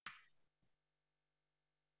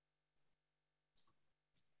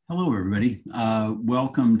Hello, everybody.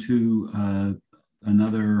 Welcome to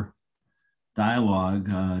another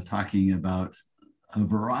dialogue talking about a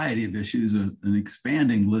variety of issues, an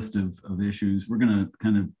expanding list of issues. We're going to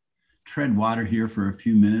kind of tread water here for a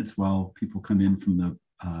few minutes while people come in from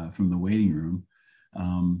the waiting room,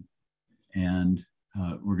 and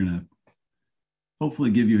we're going to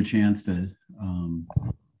hopefully give you a chance to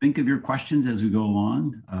think of your questions as we go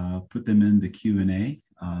along. Put them in the Q&A,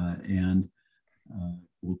 and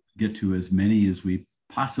we'll get to as many as we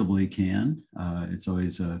possibly can. It's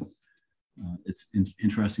always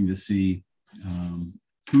interesting to see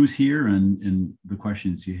who's here and the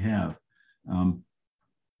questions you have.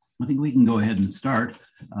 I think we can go ahead and start.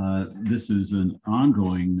 This is an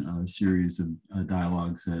ongoing series of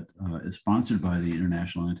dialogues that is sponsored by the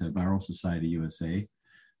International Antiviral Society USA.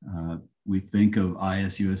 We think of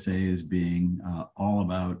ISUSA as being all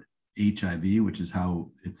about HIV, which is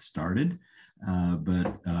how it started.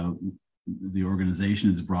 But the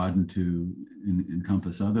organization has broadened to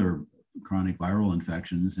encompass other chronic viral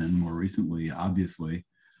infections, and more recently, obviously,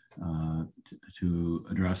 to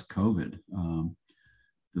address COVID.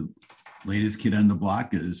 The latest kid on the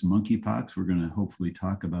block is monkeypox. We're going to hopefully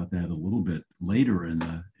talk about that a little bit later in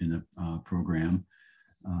the program,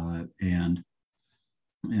 and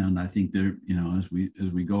I think there, as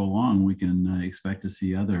we go along, we can expect to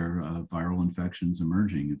see other viral infections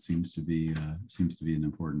emerging. It seems to be an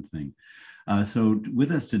important thing. So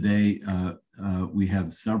with us today, we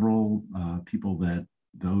have several people that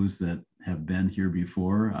those that have been here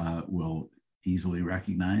before will easily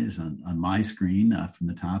recognize. On my screen from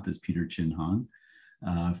the top is Peter Chin Hong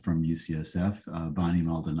from UCSF, Bonnie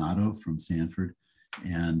Maldonado from Stanford,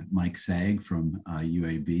 and Mike Sag from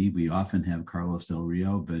UAB. We often have Carlos Del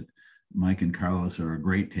Rio, but Mike and Carlos are a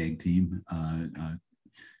great tag team.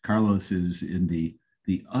 Carlos is in the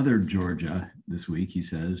other Georgia this week, he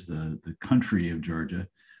says, the country of Georgia.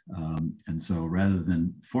 And so rather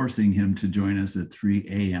than forcing him to join us at 3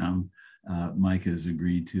 a.m., Mike has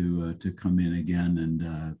agreed to come in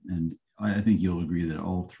again. And I think you'll agree that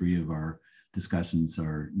all three of our discussants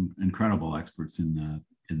are incredible experts in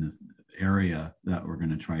the area that we're going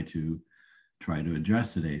to try to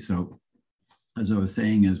address today. So as I was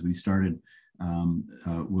saying, as we started,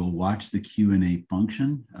 we'll watch the Q&A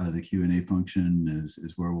function. The Q&A function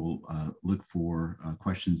is where we'll look for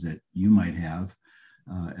questions that you might have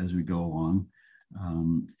as we go along.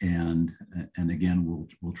 And again,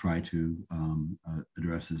 we'll try to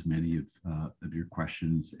address as many of your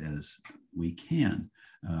questions as we can.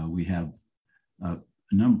 We have a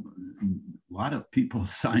lot of people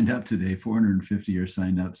signed up today. 450 are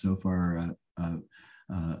signed up so far.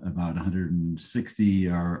 About 160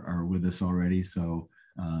 are with us already. So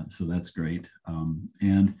that's great.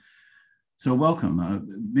 And so welcome.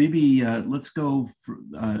 Maybe let's go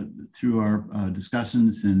through our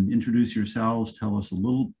discussions and introduce yourselves. Tell us a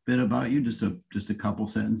little bit about you. Just a couple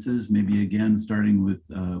sentences. Maybe again starting with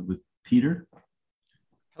Peter.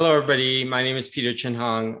 Hello, everybody. My name is Peter Chin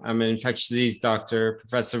Hong. I'm an infectious disease doctor,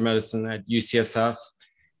 professor of medicine at UCSF.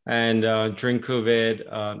 And during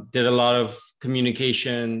COVID, did a lot of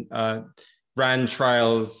communication, ran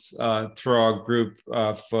trials through our group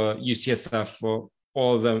for UCSF for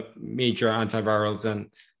all the major antivirals and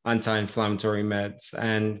anti-inflammatory meds.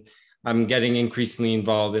 And I'm getting increasingly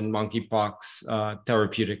involved in monkeypox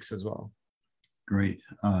therapeutics as well. Great.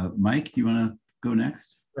 Mike, you want to go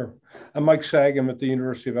next? Sure. I'm Mike Sag. I'm at the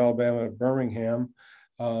University of Alabama at Birmingham.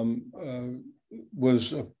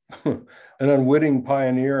 Was an unwitting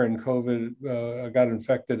pioneer in COVID. I got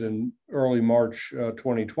infected in early March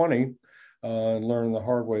 2020 and learned the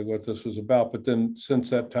hard way what this was about. But then since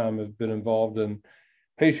that time, I've been involved in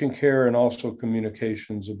patient care and also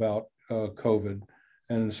communications about COVID,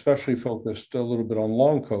 and especially focused a little bit on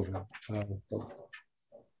long COVID.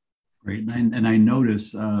 Great. And I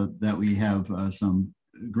notice that we have some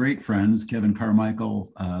great friends, Kevin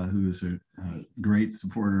Carmichael, who's a great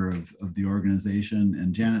supporter of the organization,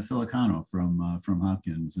 and Janet Silicano from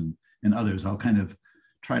Hopkins and others. I'll kind of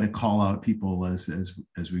try to call out people as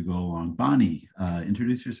we go along. Bonnie,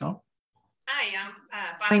 introduce yourself. Hi, I'm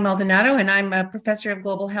Bonnie Maldonado, and I'm a professor of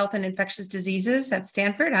global health and infectious diseases at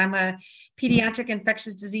Stanford. I'm a pediatric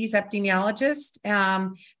infectious disease epidemiologist,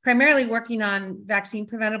 primarily working on vaccine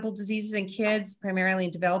preventable diseases in kids, primarily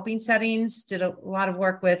in developing settings. Did a lot of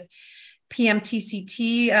work with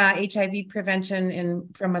PMTCT, HIV prevention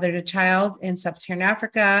from mother to child in sub-Saharan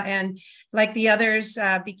Africa, and like the others,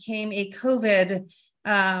 became a COVID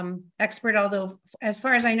expert, although as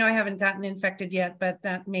far as I know, I haven't gotten infected yet, but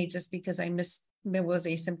that may just because I missed was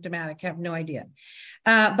asymptomatic. I have no idea.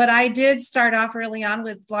 But I did start off early on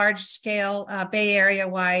with large scale Bay Area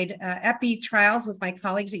wide epi trials with my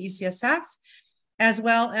colleagues at UCSF, as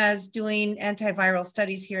well as doing antiviral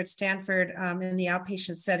studies here at Stanford in the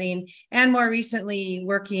outpatient setting, and more recently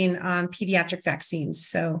working on pediatric vaccines.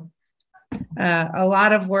 So a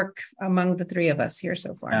lot of work among the three of us here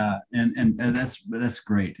so far. And that's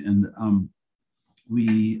great. And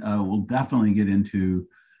we will definitely get into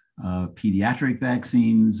pediatric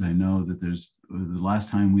vaccines. I know that the last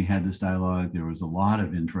time we had this dialogue, there was a lot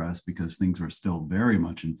of interest because things were still very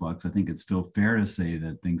much in flux. I think it's still fair to say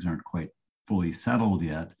that things aren't quite fully settled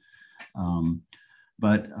yet.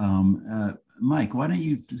 But Mike, why don't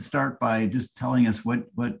you start by just telling us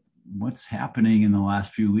what's happening in the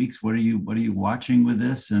last few weeks? What are you watching with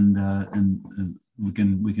this, and we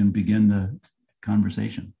can begin the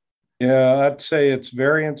conversation. Yeah, I'd say it's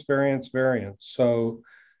variants. So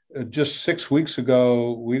just 6 weeks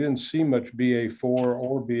ago, we didn't see much BA.4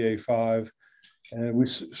 or BA.5, and we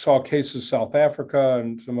saw cases South Africa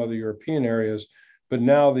and some other European areas. But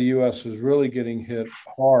now the U.S. is really getting hit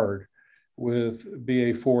hard with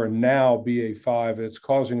BA.4 and now BA.5. It's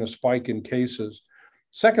causing a spike in cases.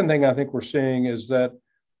 Second thing I think we're seeing is that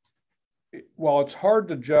while it's hard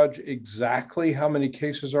to judge exactly how many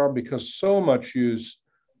cases are because so much use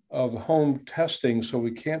of home testing, so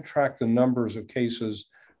we can't track the numbers of cases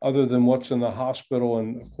other than what's in the hospital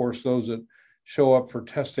and, of course, those that show up for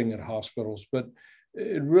testing at hospitals. But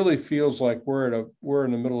it really feels like we're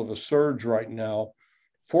in the middle of a surge right now.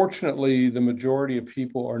 Fortunately, the majority of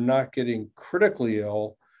people are not getting critically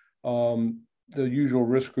ill. The usual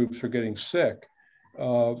risk groups are getting sick.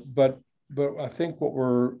 But I think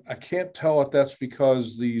I can't tell if that's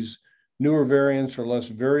because these newer variants are less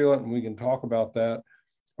virulent, and we can talk about that,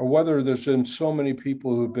 or whether there's been so many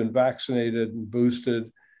people who've been vaccinated and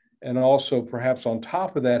boosted, and also perhaps on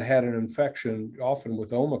top of that had an infection, often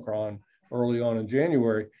with Omicron early on in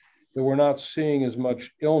January, that we're not seeing as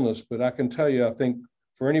much illness. But I can tell you, I think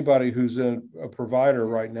for anybody who's in a provider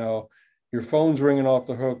right now, your phone's ringing off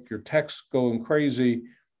the hook, your texts going crazy,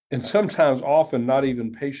 and sometimes often not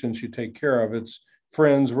even patients you take care of. It's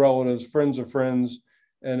friends, relatives, friends of friends,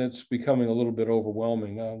 and it's becoming a little bit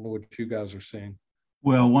overwhelming. I don't know what you guys are seeing.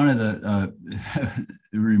 Well, one of the,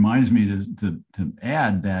 it reminds me to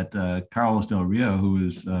add that Carlos Del Rio, who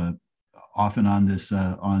is often on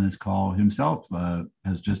this call himself,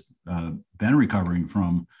 has just been recovering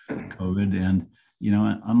from COVID, and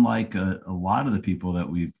unlike a lot of the people that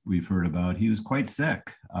we've heard about, he was quite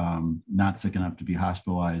sick, not sick enough to be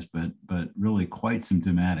hospitalized, but really quite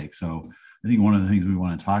symptomatic. So I think one of the things we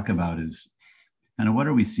want to talk about is kind of what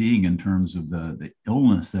are we seeing in terms of the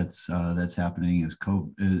illness that's happening is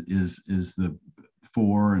COVID, is the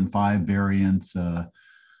 4 and 5 variants the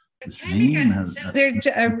same? So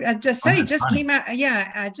the study just came out.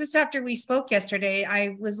 Yeah, just after we spoke yesterday,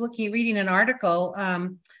 I was reading an article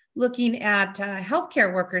looking at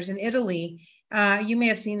healthcare workers in Italy. You may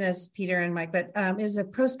have seen this, Peter and Mike, but it was a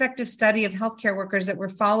prospective study of healthcare workers that were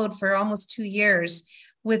followed for almost 2 years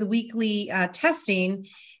with weekly testing.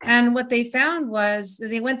 And what they found was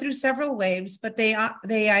they went through several waves, but they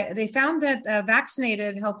found that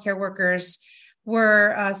vaccinated healthcare workers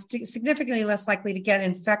were significantly less likely to get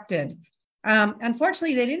infected.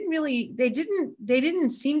 Unfortunately, they didn't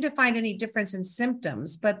seem to find any difference in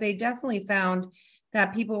symptoms, but they definitely found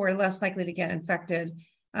that people were less likely to get infected.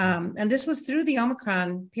 And this was through the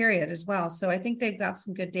Omicron period as well. So I think they've got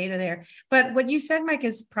some good data there. But what you said, Mike,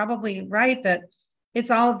 is probably right, that it's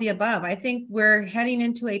all of the above. I think we're heading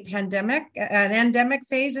into an endemic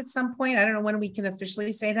phase at some point. I don't know when we can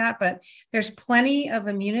officially say that, but there's plenty of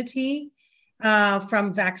immunity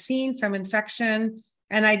from vaccine, from infection.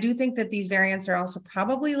 And I do think that these variants are also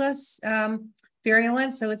probably less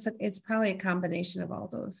virulent. So it's probably a combination of all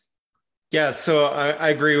those. Yeah, so I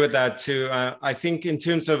agree with that too. I think in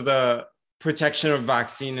terms of the protection of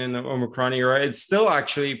vaccine in the Omicron era, it's still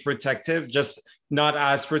actually protective, just not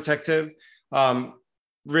as protective.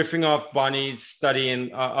 Riffing off Bonnie's study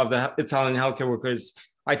of the Italian healthcare workers,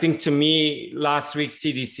 I think to me, last week's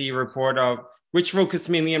CDC report which focused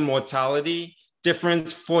mainly on mortality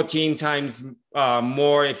difference, 14 times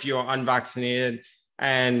more if you're unvaccinated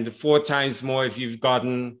and 4 times more if you've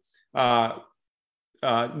gotten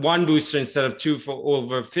one booster instead of 2 for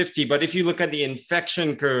over 50. But if you look at the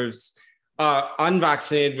infection curves,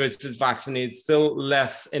 unvaccinated versus vaccinated, still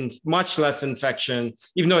much less infection,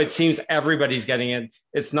 even though it seems everybody's getting it.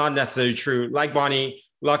 It's not necessarily true. Like Bonnie,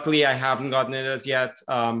 luckily I haven't gotten it as yet.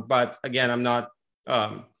 But again, I'm not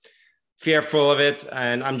fearful of it,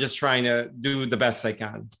 and I'm just trying to do the best I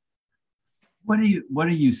can. What are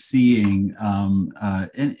you seeing,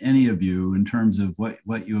 in any of you, in terms of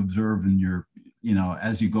what you observe in your,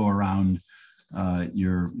 as you go around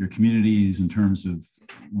your communities, in terms of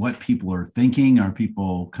what people are thinking? Are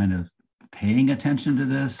people kind of paying attention to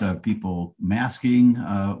this? Are people masking?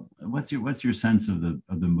 What's your sense of the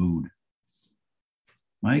mood,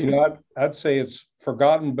 Mike? I'd say it's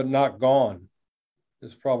forgotten but not gone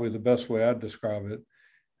is probably the best way I'd describe it.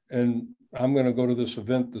 And I'm going to go to this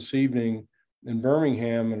event this evening in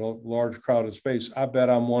Birmingham in a large crowded space. I bet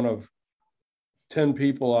I'm one of 10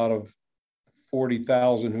 people out of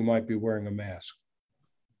 40,000 who might be wearing a mask.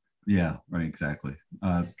 Yeah, right, exactly.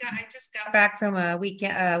 I just got back from a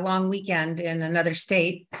long weekend in another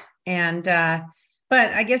state, and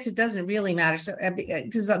but I guess it doesn't really matter. So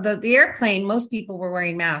because the airplane, most people were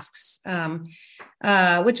wearing masks,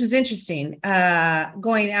 which was interesting.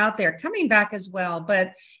 Going out there, coming back as well,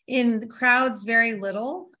 but in the crowds, very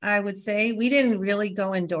little. I would say we didn't really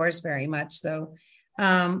go indoors very much, though.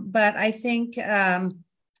 But I think.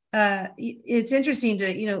 It's interesting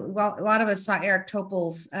to, well, a lot of us saw Eric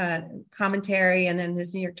Topol's commentary and then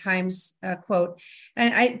his New York Times quote,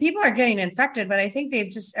 and people are getting infected, but I think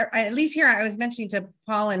they've just, at least here, I was mentioning to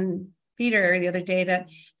Paul and Peter the other day that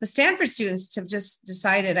the Stanford students have just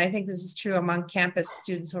decided, I think this is true among campus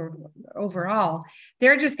students overall,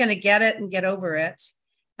 they're just going to get it and get over it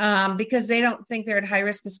because they don't think they're at high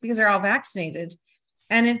risk because they're all vaccinated.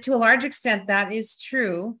 And to a large extent, that is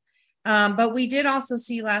true. But we did also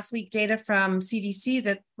see last week data from CDC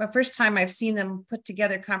that the first time I've seen them put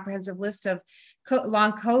together a comprehensive list of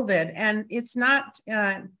long COVID, and it's not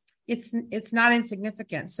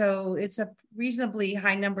insignificant. So it's a reasonably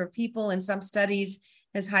high number of people, in some studies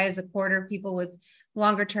as high as a quarter of people with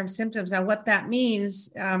longer term symptoms. Now, what that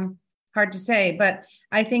means, hard to say, but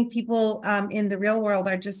I think people in the real world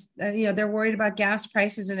are just, they're worried about gas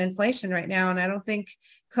prices and inflation right now, and I don't think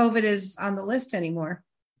COVID is on the list anymore.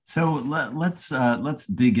 So let's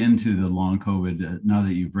dig into the long COVID now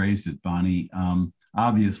that you've raised it, Bonnie.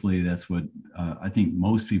 Obviously, that's what I think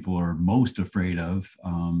most people are most afraid of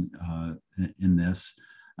in this.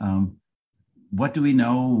 What do we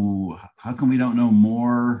know? How come we don't know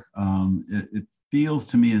more? It feels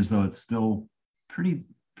to me as though it's still pretty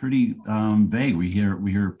vague. We hear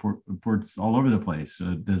reports all over the place.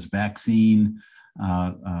 Does vaccine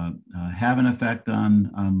have an effect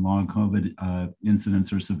on long COVID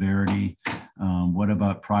incidence or severity? What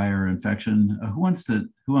about prior infection? Who wants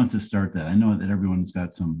to start that? I know that everyone's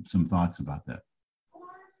got some thoughts about that.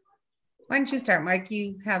 Why don't you start, Mike?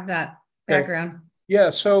 You have that background. Okay. Yeah,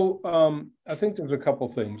 so I think there's a couple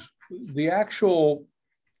things. The actual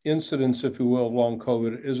incidence, if you will, of long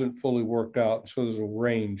COVID isn't fully worked out, so there's a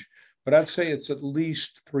range. But I'd say it's at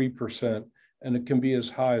least 3%. And it can be as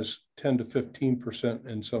high as 10 to 15%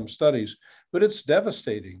 in some studies. But it's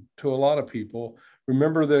devastating to a lot of people.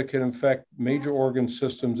 Remember that it can affect major organ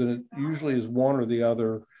systems, and it usually is one or the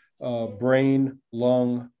other: brain,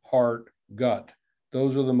 lung, heart, gut.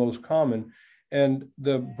 Those are the most common. And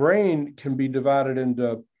the brain can be divided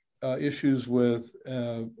into issues with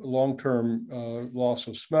long-term loss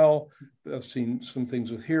of smell. I've seen some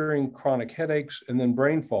things with hearing, chronic headaches, and then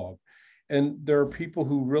brain fog. And there are people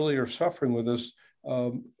who really are suffering with this.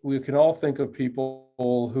 We can all think of people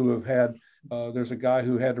who have had, there's a guy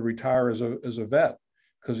who had to retire as a vet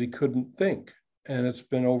because he couldn't think, and it's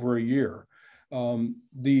been over a year.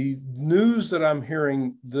 The news that I'm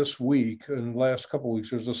hearing this week, in the last couple of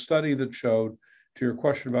weeks, there's a study that showed, to your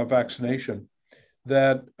question about vaccination,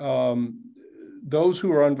 that those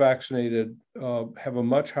who are unvaccinated have a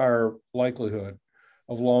much higher likelihood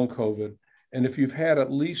of long COVID. And if you've had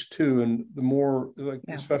at least two, and the more,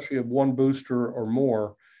 especially of one booster or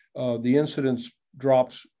more, the incidence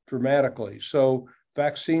drops dramatically. So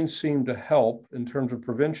vaccines seem to help in terms of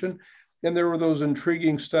prevention. And there were those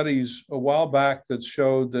intriguing studies a while back that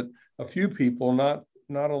showed that a few people, not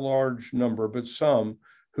a large number, but some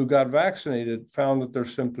who got vaccinated found that their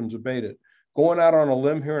symptoms abated. Going out on a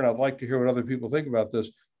limb here, and I'd like to hear what other people think about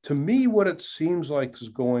this, to me, what it seems like is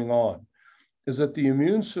going on is that the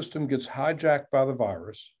immune system gets hijacked by the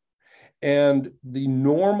virus, and the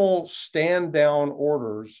normal stand down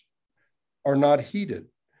orders are not heeded.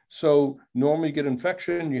 So normally you get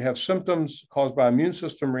infection, you have symptoms caused by immune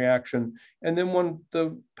system reaction, and then when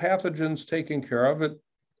the pathogen's taken care of,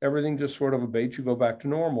 everything just sort of abates, you go back to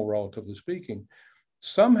normal, relatively speaking.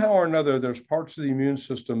 Somehow or another, there's parts of the immune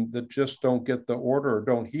system that just don't get the order or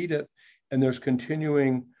don't heed it, and there's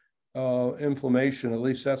continuing inflammation. At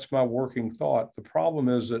least that's my working thought. The problem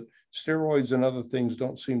is that steroids and other things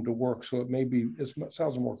don't seem to work, so it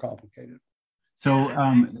sounds more complicated. So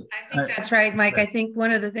I think that's right, Mike. I think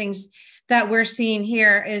one of the things that we're seeing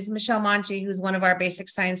here is Michelle Monge, who's one of our basic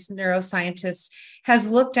science neuroscientists, has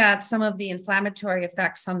looked at some of the inflammatory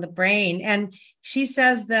effects on the brain. And she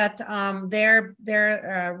says that their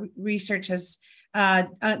research has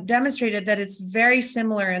demonstrated that it's very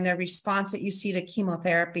similar in the response that you see to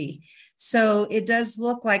chemotherapy. So it does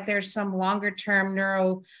look like there's some longer term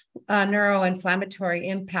neuroinflammatory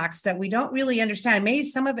impacts that we don't really understand. Maybe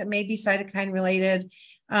some of it may be cytokine related.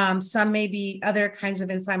 Some may be other kinds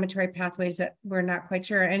of inflammatory pathways that we're not quite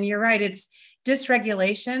sure. And you're right, it's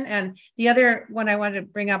dysregulation. And the other one I wanted to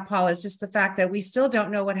bring up, Paul, is just the fact that we still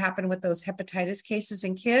don't know what happened with those hepatitis cases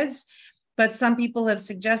in kids. But some people have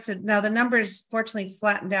suggested, now the numbers fortunately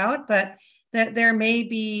flattened out, but that there may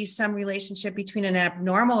be some relationship between an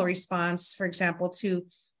abnormal response, for example, to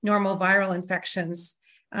normal viral infections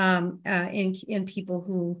in people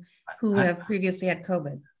who have previously had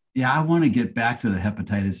COVID. Yeah, I want to get back to the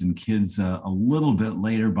hepatitis in kids a little bit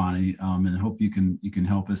later, Bonnie, and I hope you can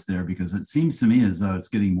help us there, because it seems to me as though it's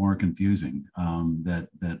getting more confusing, that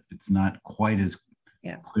it's not quite as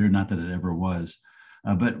clear, not that it ever was.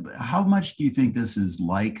 But how much do you think this is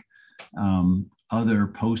like other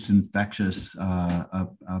post-infectious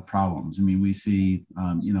problems? I mean, we see,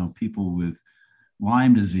 people with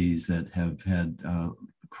Lyme disease that have had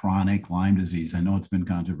chronic Lyme disease. I know it's been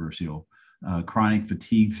controversial. Chronic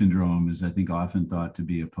fatigue syndrome is, I think, often thought to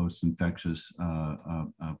be a post-infectious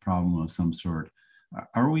problem of some sort.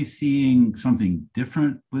 Are we seeing something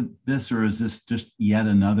different with this, or is this just yet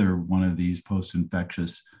another one of these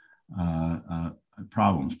post-infectious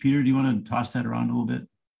problems? Peter, do you want to toss that around a little bit?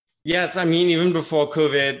 Yes, I mean, even before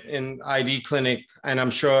COVID in ID clinic, and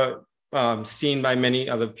I'm sure seen by many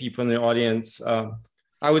other people in the audience,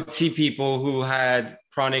 I would see people who had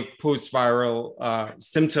chronic post-viral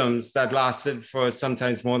symptoms that lasted for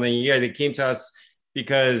sometimes more than a year. They came to us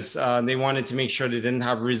because they wanted to make sure they didn't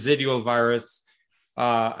have residual virus,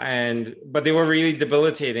 but they were really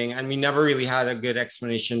debilitating, and we never really had a good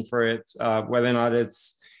explanation for it, whether or not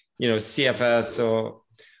it's CFS or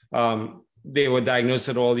they were diagnosed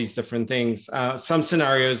with all these different things. Some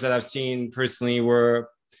scenarios that I've seen personally were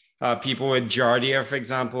people with Giardia, for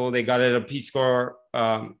example. They got it a Peace Corps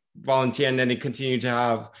volunteer, and then they continued to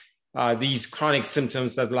have these chronic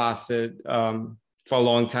symptoms that lasted for a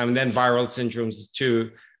long time, and then viral syndromes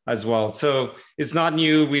too as well. So it's not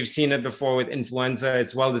new. We've seen it before with influenza.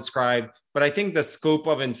 It's well described. But I think the scope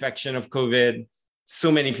of infection of COVID,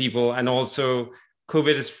 so many people, and also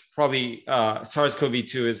COVID is probably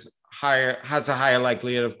SARS-CoV-2 has a higher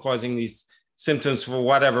likelihood of causing these symptoms for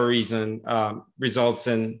whatever reason, results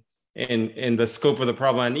in the scope of the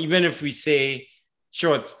problem. And even if we say,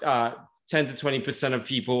 sure, 10 to 20% of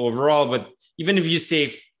people overall, but even if you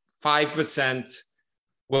say 5%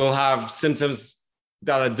 will have symptoms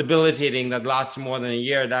that are debilitating that last more than a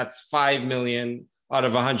year, that's 5 million out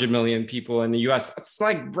of 100 million people in the US. It's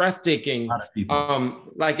like breathtaking.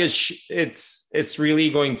 Like it's really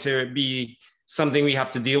going to be something we have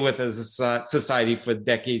to deal with as a society for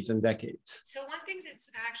decades and decades. So one thing that's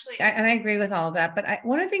actually, and I agree with all of that, but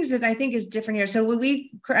one of the things that I think is different here. So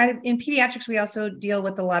in pediatrics, we also deal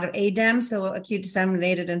with a lot of ADEM, so acute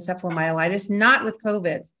disseminated encephalomyelitis, not with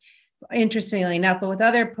COVID, interestingly enough, but with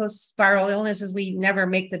other post-viral illnesses, we never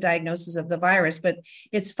make the diagnosis of the virus, but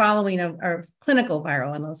it's following a clinical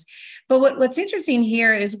viral illness. But what's interesting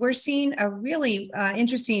here is we're seeing a really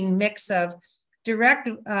interesting mix of direct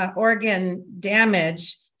organ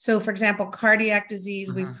damage. So for example, cardiac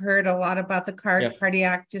disease, we've heard a lot about the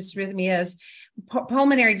cardiac dysrhythmias,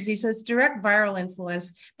 pulmonary disease. So it's direct viral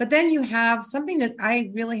influence. But then you have something that I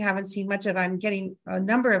really haven't seen much of. I'm getting a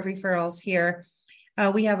number of referrals here.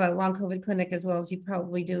 We have a long COVID clinic as well, as you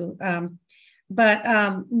probably do. But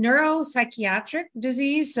neuropsychiatric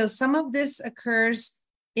disease. So some of this occurs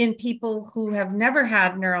in people who have never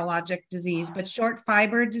had neurologic disease, but short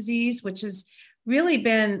fiber disease, which has really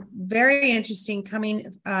been very interesting coming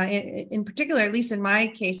in particular, at least in my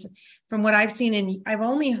case, from what I've seen. And I've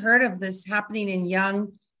only heard of this happening in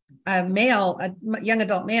young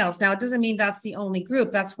adult males. Now, it doesn't mean that's the only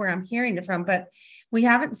group. That's where I'm hearing it from, but we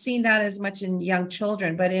haven't seen that as much in young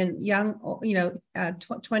children, but in young, 20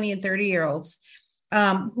 and 30-year-olds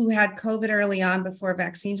who had COVID early on before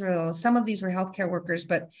vaccines were available. Some of these were healthcare workers,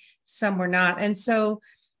 but some were not. And so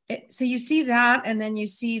you see that, and then you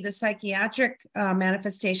see the psychiatric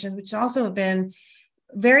manifestations, which also have been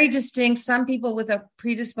very distinct. Some people with a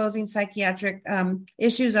predisposing psychiatric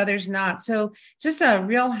issues, others not. So just a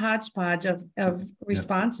real hodgepodge of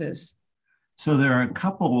responses. So there are a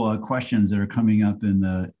couple questions that are coming up in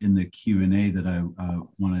the Q&A that I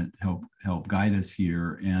want to help guide us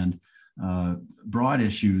here. And broad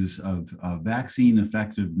issues of vaccine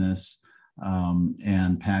effectiveness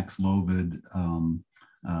and Paxlovid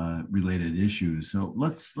related issues. So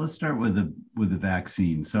let's start with the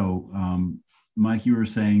vaccine. So Mike, you were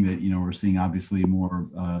saying that we're seeing obviously more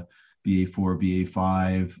BA.4,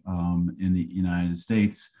 BA.5 in the United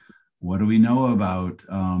States. What do we know about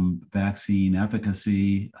vaccine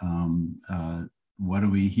efficacy? What do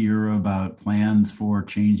we hear about plans for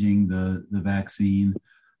changing the vaccine?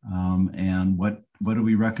 And what do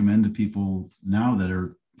we recommend to people now that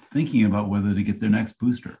are thinking about whether to get their next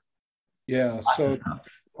booster? Yeah, so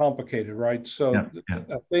complicated, right? So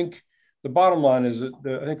I think the bottom line is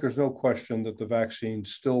that I think there's no question that the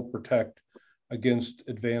vaccines still protect against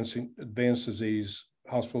advanced disease,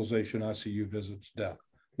 hospitalization, ICU visits, death.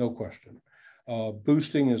 No question.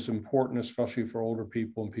 Boosting is important, especially for older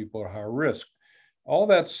people and people at higher risk. All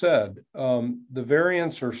that said, the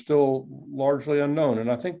variants are still largely unknown.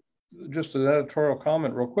 And I think just an editorial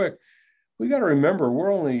comment real quick, we got to remember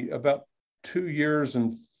we're only about 2 years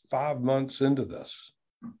and 5 months into this.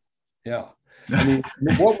 Yeah. I mean,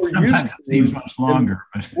 what we're used to seems much longer.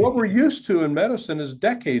 What we're used to in medicine is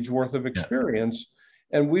decades worth of experience,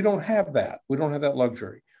 and we don't have that. We don't have that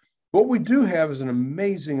luxury. What we do have is an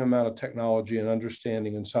amazing amount of technology and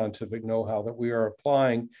understanding and scientific know-how that we are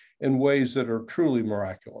applying in ways that are truly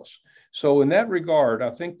miraculous. So in that regard,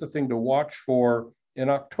 I think the thing to watch for in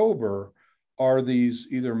October are these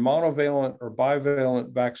either monovalent or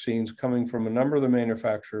bivalent vaccines coming from a number of the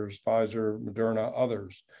manufacturers, Pfizer, Moderna,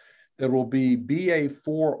 others, that will be BA.4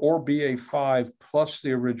 or BA.5 plus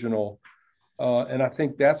the original. And I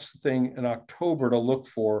think that's the thing in October to look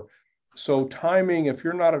for. So timing, if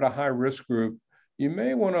you're not at a high risk group, you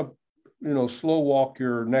may want to, slow walk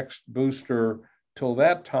your next booster till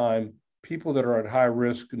that time. People that are at high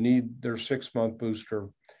risk need their 6-month booster,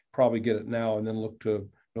 probably get it now and then look to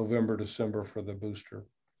November, December for the booster.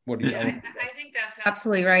 What do you think? I think that's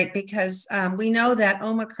absolutely right, because we know that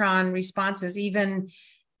Omicron responses, even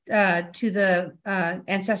to the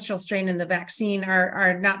ancestral strain in the vaccine,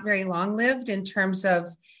 are not very long-lived in terms of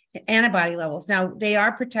antibody levels. Now, they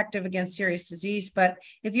are protective against serious disease, but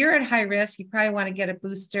if you're at high risk, you probably want to get a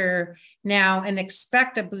booster now and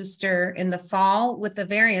expect a booster in the fall with the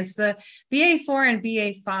variants. The BA.4 and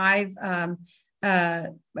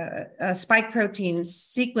BA.5 spike protein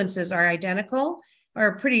sequences are identical,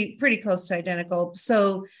 or pretty close to identical.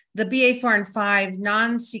 So the BA.4 and 5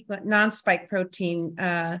 non-spike protein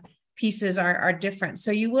pieces are different.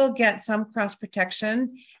 So you will get some cross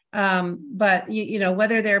protection, but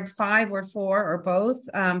whether they're 5 or 4 or both,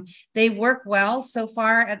 they work well so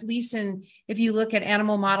far, at least if you look at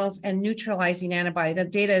animal models and neutralizing antibody. The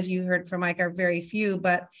data, as you heard from Mike, are very few,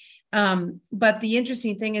 but the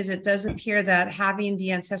interesting thing is it does appear that having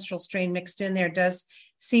the ancestral strain mixed in there does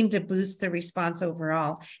seem to boost the response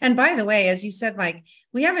overall. And by the way, as you said, Mike,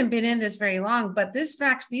 we haven't been in this very long, but these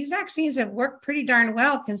vaccines have worked pretty darn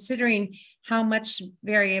well considering how much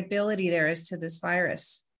variability there is to this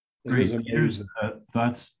virus. Great. Peter's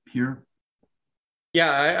thoughts here?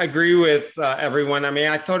 Yeah, I agree with everyone. I mean,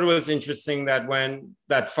 I thought it was interesting that when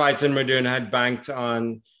that Pfizer and Moderna had banked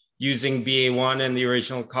on using BA.1 and the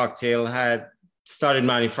original cocktail, had started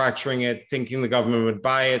manufacturing it, thinking the government would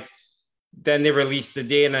buy it. Then they released the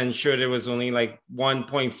data and showed it was only like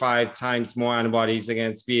 1.5 times more antibodies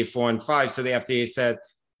against BA.4 and 5. So the FDA said,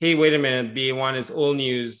 hey, wait a minute, BA.1 is old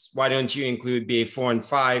news. Why don't you include BA.4 and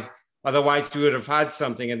 5? Otherwise, we would have had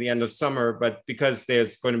something at the end of summer. But because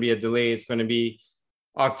there's going to be a delay, it's going to be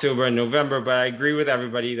October and November. But I agree with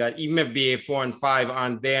everybody that even if BA.4 and 5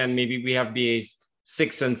 aren't there, and maybe we have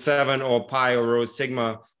BA.6 and 7 or Pi or Rho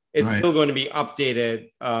Sigma, it's still going to be updated,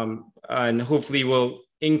 and hopefully will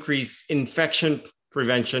increase infection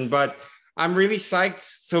prevention. But I'm really psyched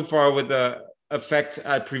so far with the effect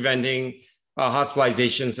at preventing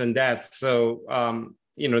hospitalizations and deaths. So,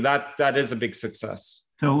 that is a big success.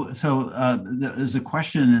 So there's a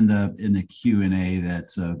question in the Q&A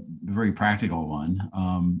that's a very practical one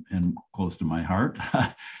and close to my heart.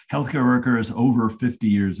 Healthcare workers over 50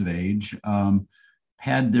 years of age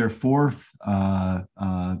had their 4th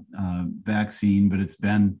vaccine, but it's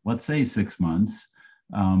been, let's say, 6 months.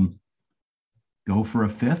 Go for a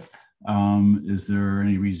 5th? Is there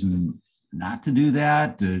any reason not to do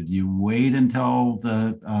that? Did you wait until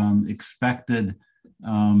the expected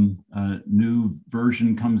new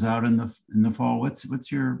version comes out in the fall?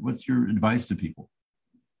 What's your advice to people?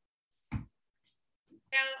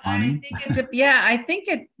 Now, Bonnie? I think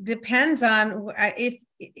it depends on if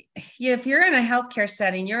you're in a healthcare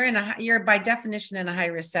setting, you're by definition in a high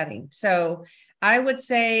risk setting. So I would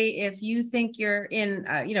say if you think you're in,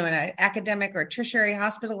 in an academic or tertiary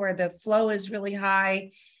hospital where the flow is really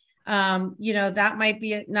high, that might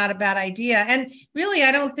be not a bad idea. And really,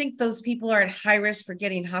 I don't think those people are at high risk for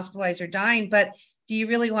getting hospitalized or dying, but do you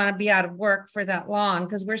really want to be out of work for that long?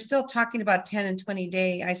 Because we're still talking about 10 and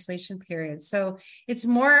 20-day isolation periods. So it's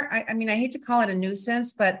more, I hate to call it a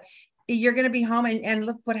nuisance, but you're going to be home and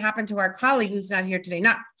look what happened to our colleague who's not here today,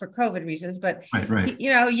 not for COVID reasons, but right.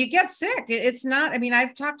 You get sick. It's not,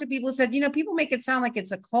 I've talked to people who said, people make it sound like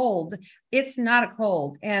it's a cold. It's not a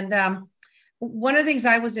cold. And one of the things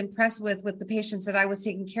I was impressed with the patients that I was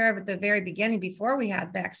taking care of at the very beginning before we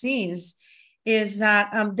had vaccines is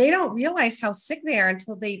that they don't realize how sick they are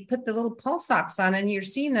until they put the little pulse ox on and you're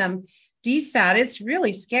seeing them desat. It's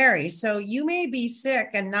really scary. So you may be sick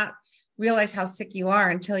and not realize how sick you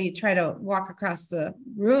are until you try to walk across the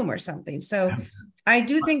room or something. So I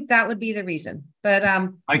do think that would be the reason. But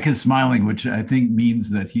Mike is smiling, which I think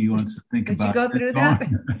means that he wants to think about. Did you go through that?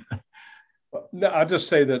 No, I'll just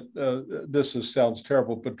say that this sounds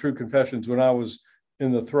terrible, but true confessions, when I was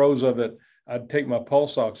in the throes of it, I'd take my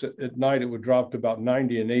pulse ox at night, it would drop to about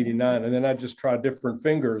 90 and 89. And then I'd just try different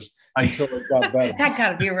fingers until it got better. That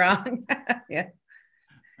gotta be wrong. Yeah.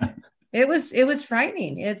 It was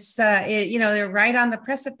frightening. It's, they're right on the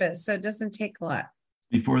precipice. So it doesn't take a lot.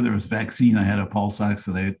 Before there was vaccine, I had a pulse ox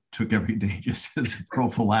that I took every day just as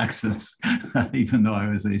prophylaxis, even though I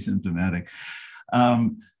was asymptomatic.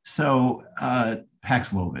 So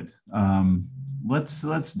Paxlovid,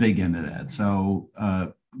 let's dig into that. So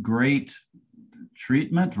great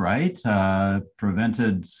treatment, right?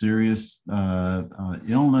 Prevented serious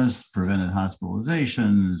illness, prevented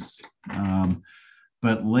hospitalizations.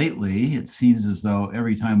 But lately, it seems as though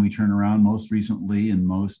every time we turn around, most recently and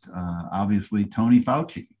most obviously, Tony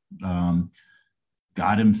Fauci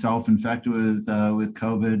got himself infected with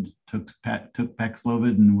COVID, took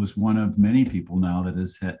Paxlovid, and was one of many people now that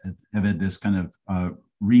have had this kind of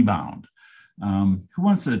rebound. Who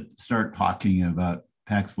wants to start talking about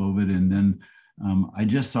Paxlovid? And then I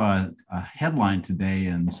just saw a headline today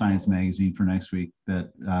in Science Magazine for next week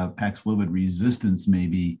that Paxlovid resistance may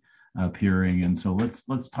be appearing. And so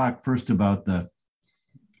let's talk first about the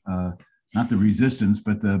not the resistance,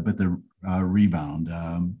 but the rebound.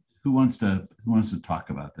 Who wants to talk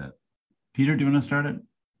about that? Peter, do you want to start it?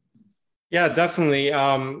 Yeah, definitely.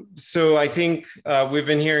 So I think we've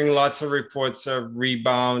been hearing lots of reports of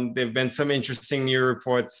rebound. There've been some interesting new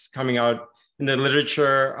reports coming out in the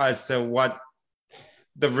literature as to what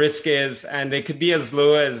the risk is, and they could be as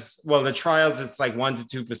low as, well, the trials, it's like 1%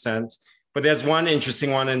 to 2%. But there's one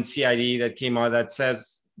interesting one in CID that came out that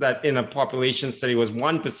says that in a population study was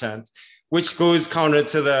 1%, which goes counter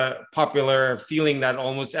to the popular feeling that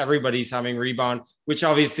almost everybody's having rebound, which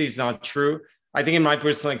obviously is not true. I think in my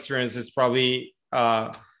personal experience, it's probably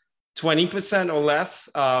 20% or less.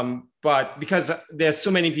 But because there's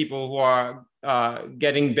so many people who are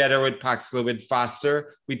getting better with Paxlovid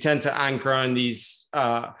faster, we tend to anchor on these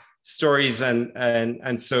stories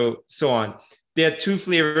and so on. There are two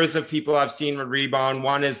flavors of people I've seen with rebound.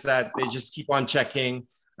 One is that they just keep on checking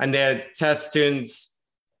and their test turns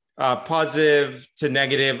positive to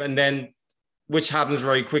negative, and then, which happens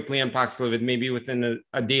very quickly in Paxlovid, maybe within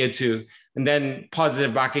a day or two, and then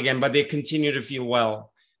positive back again, but they continue to feel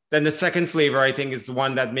well. Then the second flavor, I think, is the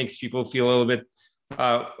one that makes people feel a little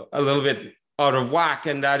bit out of whack.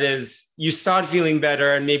 And that is, you start feeling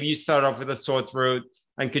better, and maybe you start off with a sore throat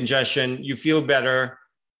and congestion, you feel better,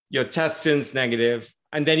 your test turns negative,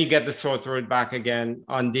 and then you get the sore throat back again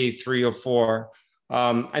on day 3 or 4.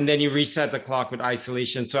 And then you reset the clock with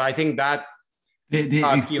isolation. So I think that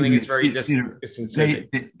feeling is very disconcerting.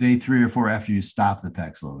 Day 3 or 4 after you stop the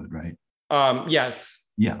Paxlovid, right? Yes.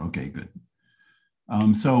 Yeah. Okay. Good.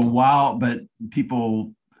 But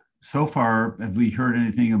people, so far, have we heard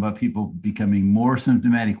anything about people becoming more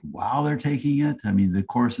symptomatic while they're taking it? I mean, the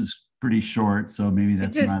course is pretty short, so maybe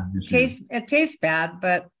that's not an issue. It tastes bad,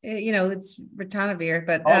 but it's ritonavir.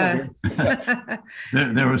 But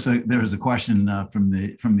there was a question from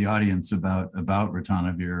the audience about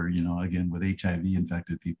ritonavir. Again, with HIV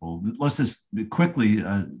infected people. Let's just quickly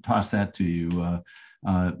toss that to you.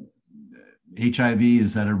 HIV,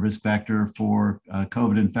 is that a risk factor for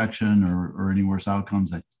COVID infection or any worse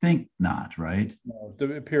outcomes? I think not, right? No,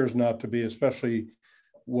 it appears not to be, especially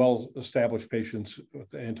well-established patients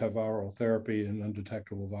with antiviral therapy and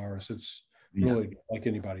undetectable virus. It's really like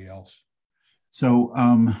anybody else. So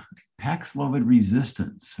Paxlovid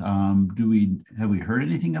resistance, have we heard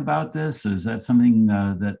anything about this? Is that something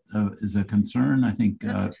that is a concern? I think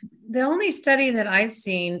the only study that I've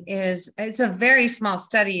seen it's a very small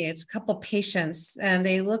study. It's a couple patients, and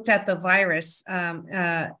they looked at the virus.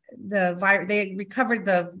 They recovered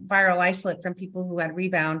the viral isolate from people who had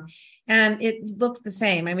Rebound, and it looked the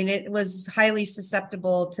same. I mean, it was highly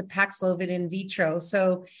susceptible to Paxlovid in vitro.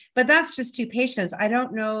 So, but that's just 2 patients. I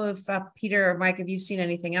don't know if Peter or Mike, if you've seen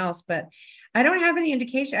anything else, but I don't have any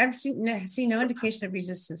indication. I've seen no indication of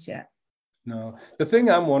resistance yet. No, the thing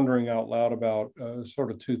I'm wondering out loud about sort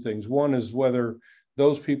of 2 things. One is whether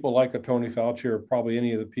those people like a Tony Fauci or probably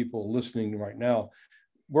any of the people listening right now,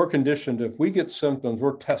 we're conditioned. If we get symptoms,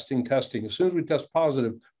 we're testing. As soon as we test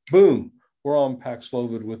positive, boom, we're on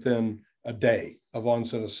Paxlovid within a day of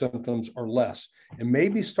onset of symptoms or less. And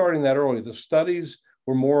maybe starting that early. The studies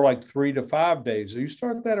were more like 3 to 5 days. So you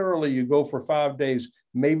start that early, you go for 5 days,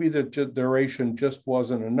 maybe the duration just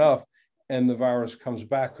wasn't enough, and the virus comes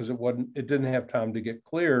back because it didn't have time to get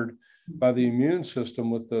cleared by the immune system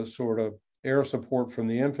with the sort of air support from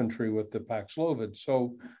the infantry with the Paxlovid.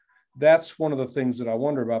 So that's one of the things that I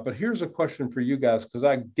wonder about. But here's a question for you guys, because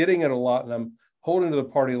I'm getting it a lot and I'm holding to the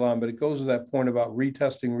party line, but it goes to that point about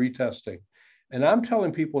retesting. And I'm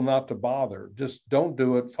telling people not to bother. Just don't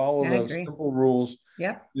do it. Follow those simple rules.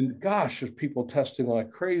 Yep. And gosh, there's people testing like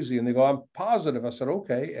crazy. And they go, I'm positive. I said,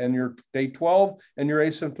 okay. And you're day 12 and you're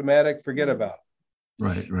asymptomatic. Forget about it.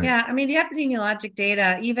 Right. Yeah. I mean, the epidemiologic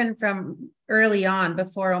data, even from early on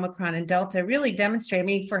before Omicron and Delta, really demonstrate, I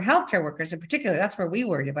mean, for healthcare workers in particular, that's where we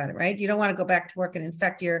worried about it, right? You don't want to go back to work and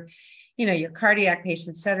infect your cardiac patients,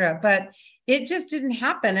 et cetera. But it just didn't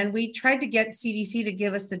happen. And we tried to get CDC to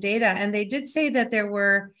give us the data. And they did say that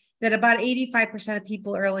that about 85% of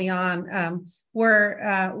people early on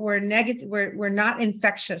were negative, were not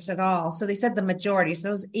infectious at all. So they said the majority. So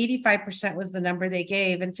it was 85% was the number they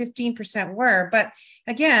gave, and 15% were. But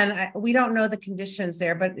again, we don't know the conditions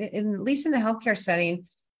there. But at least in the healthcare setting,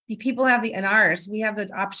 people have we have the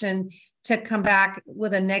option to come back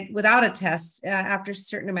with without a test after a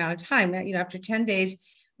certain amount of time. After 10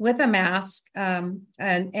 days with a mask, and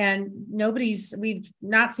we've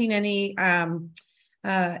not seen any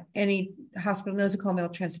hospital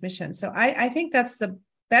nosocomial transmission. So I think that's the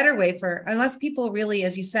better way unless people really,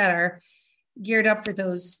 as you said, are geared up for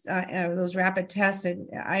those rapid tests. And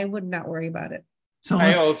I would not worry about it. So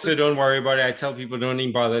I also don't worry about it. I tell people don't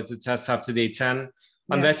even bother to test after day 10,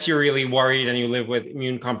 unless you're really worried and you live with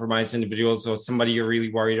immune compromised individuals or somebody you're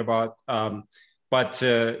really worried about. Who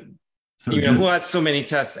has so many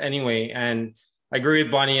tests anyway? And I agree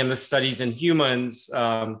with Bonnie and the studies in humans.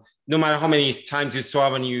 No matter how many times you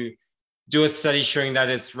swab and you do a study showing that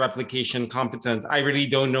it's replication competent, I really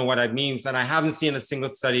don't know what that means. And I haven't seen a single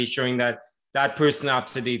study showing that that person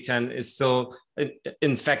after day 10 is still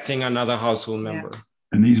infecting another household member.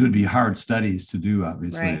 And these would be hard studies to do,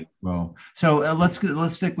 obviously. Right. Well, so let's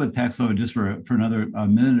stick with Paxlovid just for another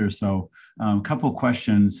minute or so. A couple of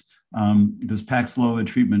questions. Does Paxlovid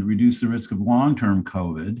treatment reduce the risk of long-term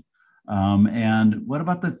COVID? And what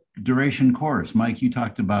about the duration course? Mike, you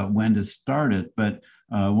talked about when to start it, but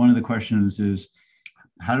one of the questions is,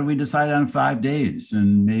 how do we decide on 5 days?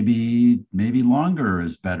 And maybe longer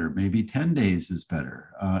is better. Maybe 10 days is better.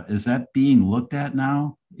 Is that being looked at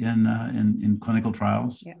now in clinical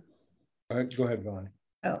trials? Yeah. All right, go ahead, Bonnie.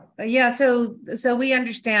 Oh, yeah. So we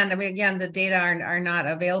understand. I mean, again, the data are not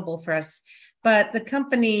available for us, but the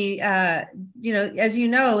company, as you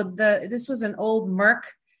know, this was an old Merck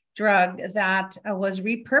drug that was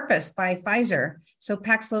repurposed by Pfizer. So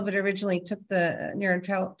Paxlovid originally took the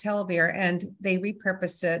nirmatrelvir and they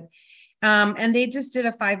repurposed it. And they just did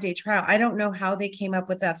a 5-day trial. I don't know how they came up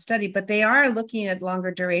with that study, but they are looking at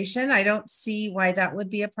longer duration. I don't see why that would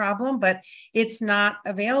be a problem, but it's not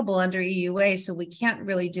available under EUA. So we can't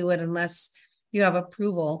really do it unless you have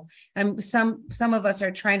approval. And some of us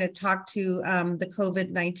are trying to talk to the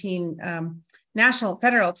COVID-19 National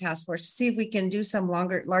Federal Task Force to see if we can do some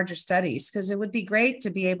larger studies, because it would be great to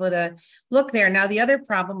be able to look there. Now, the other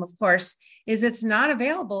problem, of course, is it's not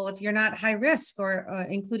available if you're not high risk or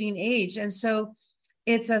including age. And so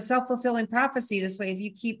it's a self-fulfilling prophecy this way. If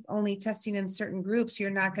you keep only testing in certain groups,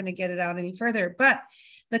 you're not going to get it out any further. But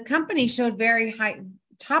the company showed very high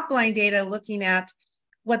top-line data looking at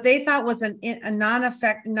what they thought was a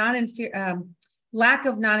lack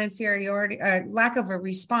of non-inferiority, lack of a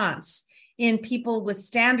response in people with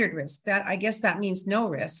standard risk. That I guess that means no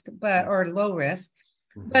risk, or low risk.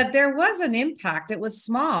 But there was an impact. It was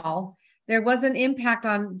small, there was an impact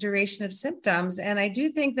on duration of symptoms. And I do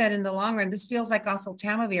think that in the long run, this feels like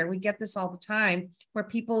oseltamivir. We get this all the time where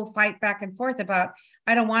people fight back and forth about,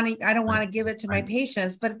 I don't want to give it to my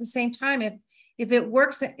patients. But at the same time, if it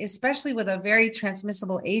works, especially with a very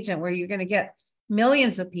transmissible agent where you're going to get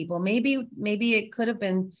millions of people, maybe it could have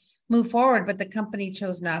been moved forward, but the company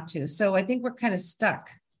chose not to. So I think we're kind of stuck.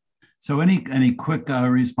 So any quick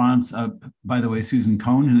response? By the way, Susan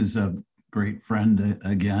Cohn, who's a great friend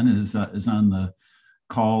again, is on the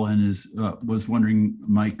call and was wondering,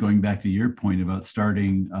 Mike, going back to your point about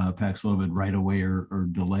starting Paxlovid right away or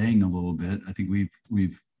delaying a little bit. I think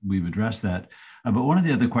we've addressed that. But one of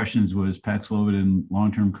the other questions was Paxlovid and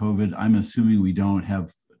long-term COVID. I'm assuming we don't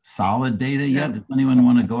have solid data yet. Does anyone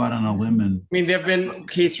want to go out on a limb and? I mean, there have been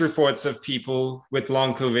case reports of people with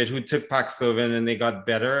long COVID who took Paxlovid and they got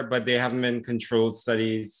better, but they haven't been controlled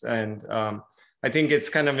studies. And I think it's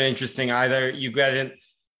kind of interesting. Either you get it,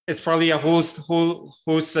 it's probably a whole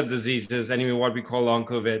host of diseases, anyway, what we call long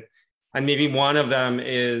COVID. And maybe one of them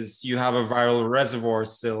is you have a viral reservoir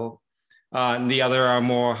still. And the other are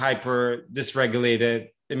more hyper dysregulated,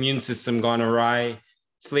 immune system gone awry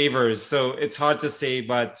flavors. So it's hard to say,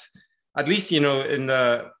 but at least, in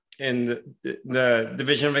the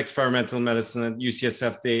Division of Experimental Medicine at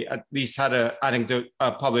UCSF, they at least had an anecdote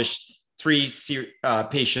published 3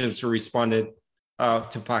 patients who responded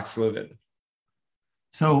to Paxlovid.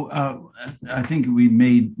 So I think we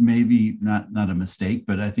made maybe not a mistake,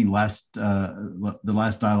 but I think the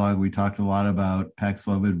last dialogue we talked a lot about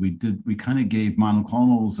Paxlovid. We kind of gave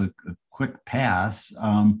monoclonals a quick pass,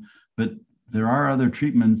 but there are other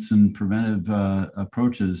treatments and preventive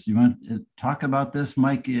approaches. You want to talk about this,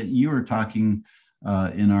 Mike? You were talking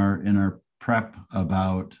in our prep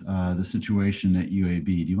about the situation at UAB.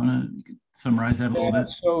 Do you want to summarize that a little bit?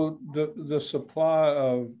 So the supply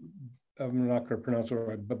of, I'm not going to pronounce it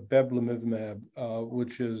right, but bebtelovimab,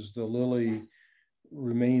 which is the Lilly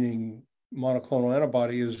remaining monoclonal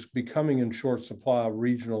antibody, is becoming in short supply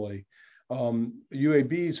regionally.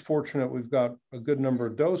 UAB is fortunate we've got a good number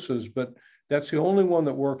of doses, but that's the only one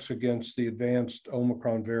that works against the advanced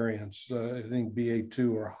Omicron variants, I think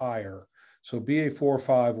BA.2 or higher. So BA.4,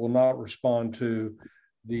 5 will not respond to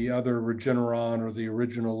the other Regeneron or the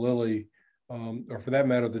original Lilly, or for that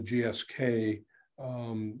matter, the GSK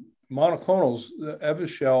monoclonals. The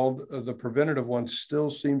Evusheld, the preventative one, still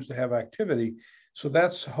seems to have activity. So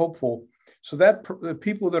that's hopeful. So that the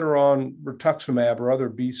people that are on rituximab or other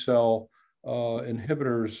B-cell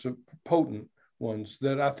inhibitors, potent ones,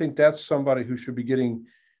 that I think that's somebody who should be getting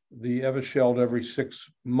the Evusheld every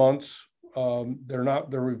 6 months.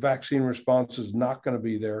 Their vaccine response is not going to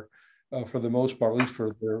be there for the most part, at least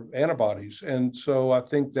for their antibodies. And so I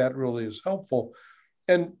think that really is helpful.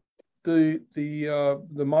 And the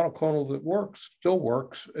monoclonal that still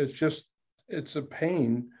works. It's a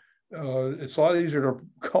pain. It's a lot easier to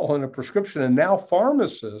call in a prescription. And now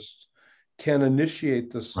pharmacists can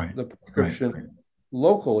initiate the prescription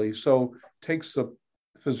locally. So takes the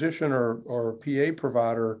physician or PA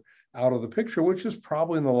provider out of the picture, which is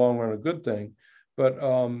probably in the long run a good thing. But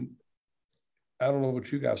I don't know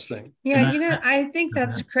what you guys think. Yeah, I think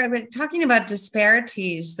that's correct. Talking about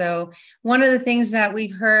disparities, though, one of the things that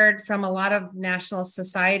we've heard from a lot of national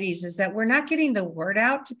societies is that we're not getting the word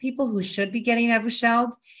out to people who should be getting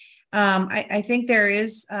Evusheld. I think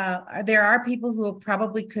there are people who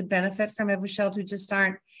probably could benefit from Evusheld who just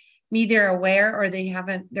aren't either aware or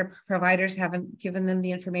their providers haven't given them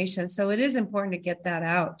the information. So it is important to get that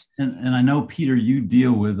out. And I know, Peter, you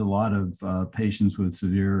deal with a lot of patients with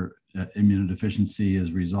severe immunodeficiency as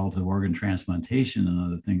a result of organ transplantation and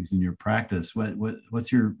other things in your practice.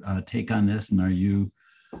 What's your take on this? And are you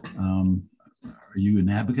an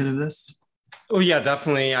advocate of this? Oh yeah,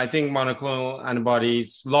 definitely. I think monoclonal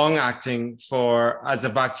antibodies, long acting as a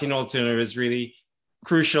vaccine alternative, is really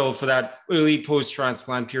crucial for that early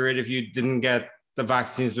post-transplant period. If you didn't get the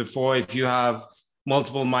vaccines before, if you have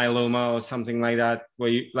multiple myeloma or something like that,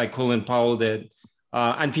 like Colin Powell did,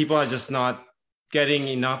 and people are just not getting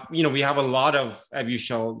enough. We have a lot of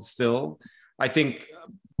Evusheld still. I think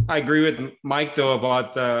I agree with Mike though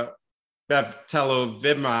about the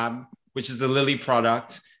bebtelovimab, which is the Lilly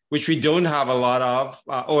product, which we don't have a lot of,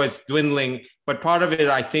 or it's dwindling. But part of it,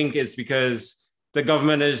 I think, is because the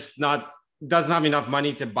government doesn't have enough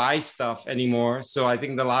money to buy stuff anymore. So I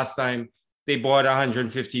think the last time they bought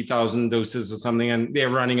 150,000 doses or something, and they're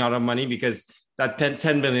running out of money because that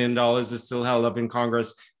 $10 billion is still held up in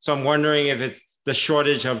Congress. So I'm wondering if it's the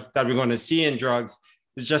shortage that we're going to see in drugs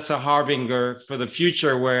is just a harbinger for the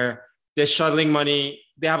future where they're shuttling money.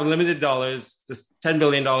 They have limited dollars, this $10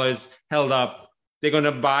 billion held up. They're going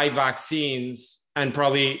to buy vaccines and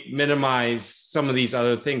probably minimize some of these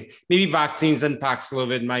other things. Maybe vaccines and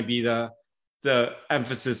Paxlovid might be the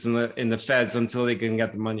emphasis in the feds until they can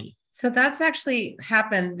get the money. So that's actually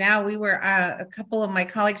happened. Now we were, a couple of my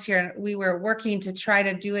colleagues here, we were working to try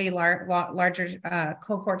to do a larger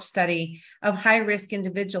cohort study of high-risk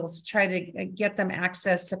individuals to try to get them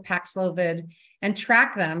access to Paxlovid and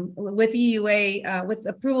track them with EUA, with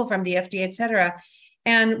approval from the FDA, et cetera.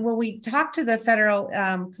 And when we talked to the federal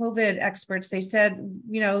COVID experts, they said,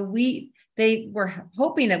 they were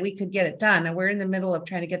hoping that we could get it done. And we're in the middle of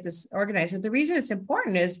trying to get this organized. And the reason it's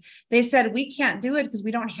important is they said, we can't do it because we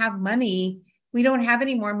don't have money. We don't have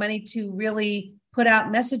any more money to really put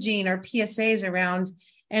out messaging or PSAs around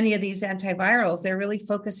any of these antivirals. They're really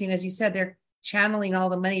focusing, as you said, they're channeling all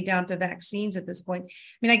the money down to vaccines at this point. I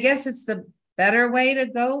mean, I guess it's the better way to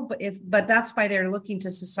go, but that's why they're looking to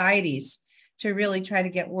societies to really try to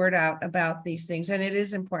get word out about these things. And it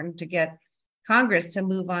is important to get Congress to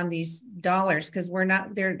move on these dollars because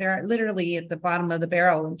they're literally at the bottom of the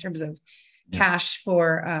barrel in terms of cash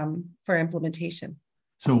for implementation.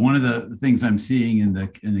 So one of the things I'm seeing in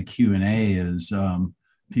the Q&A is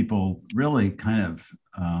people really kind of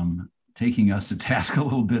taking us to task a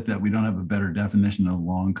little bit that we don't have a better definition of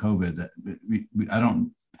long COVID. That I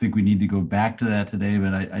don't think we need to go back to that today,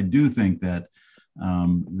 but I do think that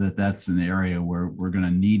that's an area where we're going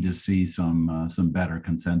to need to see some better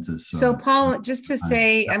consensus. So Paul, just to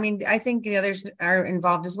say, I mean, I think the others are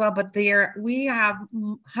involved as well, but we have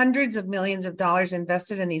hundreds of millions of dollars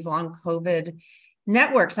invested in these long COVID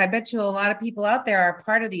networks. I bet you a lot of people out there are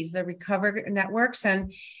part of the Recover networks.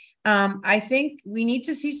 And I think we need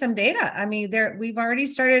to see some data. I mean, we've already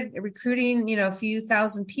started recruiting, a few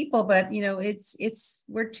thousand people, but we're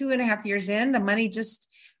 2.5 years in. The money just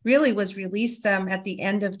really was released at the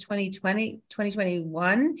end of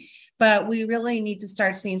 2021, but we really need to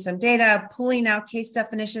start seeing some data, pulling out case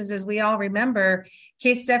definitions. As we all remember,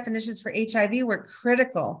 case definitions for HIV were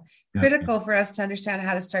critical for us to understand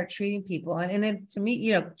how to start treating people. And then to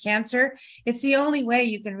me, cancer, it's the only way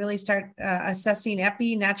you can really start assessing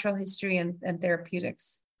natural history and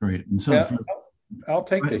therapeutics. Great. And so I'll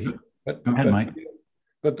take the heat. Go ahead, Mike.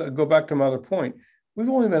 But go back to my other point. We've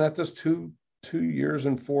only been at this two years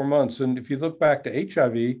and 4 months. And if you look back to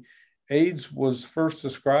HIV, AIDS was first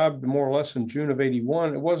described more or less in June of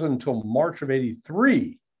 81. It wasn't until March of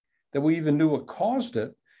 83 that we even knew what caused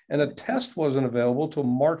it. And a test wasn't available till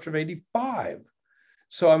March of 85.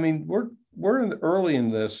 So, I mean, we're early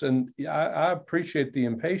in this, and I appreciate the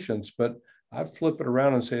impatience, but I'd flip it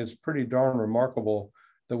around and say it's pretty darn remarkable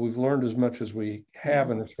that we've learned as much as we have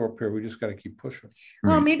in a short period. We just got to keep pushing.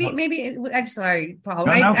 Well, maybe I'm sorry, Paul.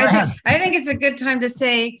 I think it's a good time to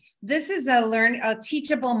say this is a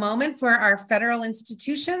teachable moment for our federal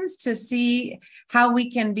institutions to see how we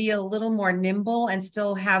can be a little more nimble and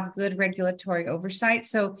still have good regulatory oversight.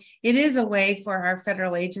 So it is a way for our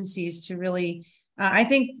federal agencies to really, I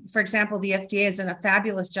think, for example, the FDA has done a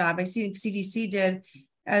fabulous job. I see CDC did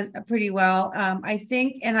pretty well. I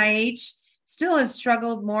think NIH still has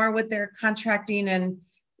struggled more with their contracting and,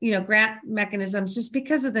 grant mechanisms just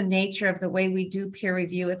because of the nature of the way we do peer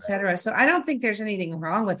review, et cetera. So I don't think there's anything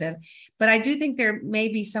wrong with it, but I do think there may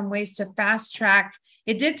be some ways to fast track.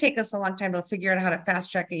 It did take us a long time to figure out how to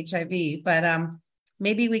fast track HIV, but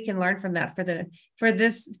maybe we can learn from that for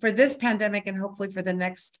this pandemic and hopefully for the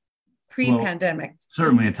next pre-pandemic. Well,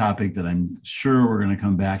 certainly a topic that I'm sure we're going to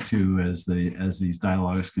come back to as these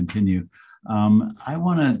dialogues continue. I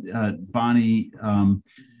want to, Bonnie,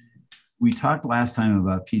 we talked last time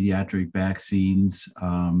about pediatric vaccines,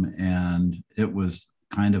 and it was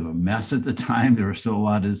kind of a mess at the time. There were still a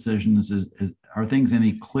lot of decisions. Are things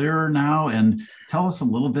any clearer now? And tell us a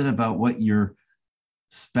little bit about what you're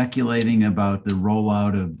speculating about the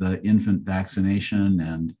rollout of the infant vaccination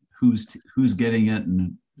and who's getting it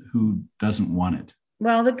and who doesn't want it.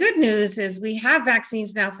 Well, the good news is we have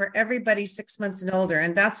vaccines now for everybody 6 months and older,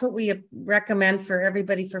 and that's what we recommend for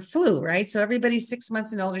everybody for flu, right? So everybody 6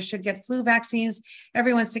 months and older should get flu vaccines.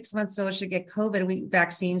 Everyone 6 months and older should get COVID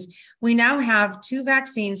vaccines. We now have 2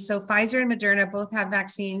 vaccines. So Pfizer and Moderna both have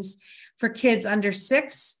vaccines for kids under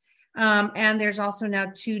 6. And there's also now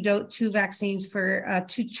two vaccines for a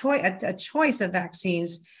choice of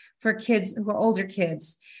vaccines for kids who are older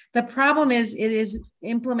kids. The problem is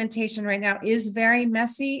implementation right now is very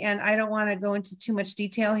messy, and I don't want to go into too much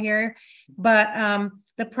detail here, but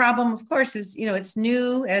the problem, of course, is, it's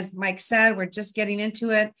new, as Mike said, we're just getting into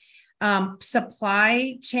it.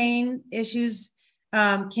 Supply chain issues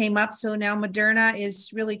came up. So now Moderna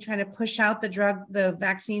is really trying to push out the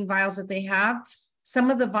vaccine vials that they have.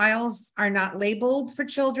 Some of the vials are not labeled for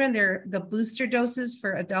children. They're the booster doses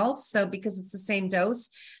for adults. So because it's the same dose.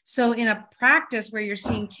 So in a practice where you're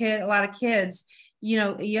seeing a lot of kids, you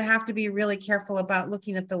know, you have to be really careful about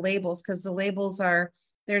looking at the labels, because the labels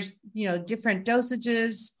there's, you know, different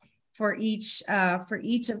dosages for even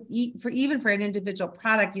for an individual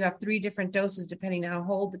product. You have 3 different doses depending on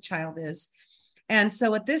how old the child is. And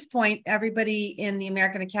so at this point, everybody in the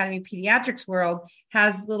American Academy of Pediatrics world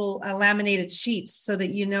has little laminated sheets so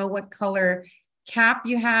that you know what color cap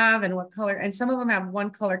you have and what color, and some of them have 1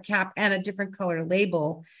 color cap and a different color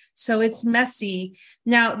label. So it's messy.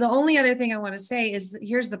 Now, the only other thing I want to say is,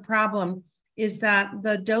 here's the problem, is that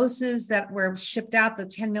the doses that were shipped out, the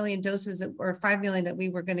 10 million doses or 5 million that we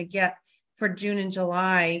were going to get for June and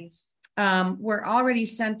July, were already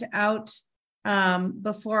sent out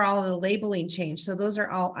before all of the labeling changed. So those are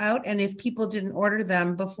all out. And if people didn't order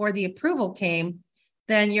them before the approval came,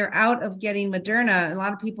 then you're out of getting Moderna. A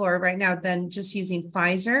lot of people are right now then just using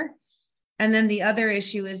Pfizer. And then the other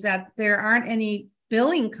issue is that there aren't any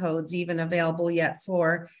billing codes even available yet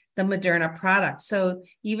for the Moderna product. So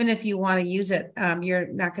even if you want to use it, you're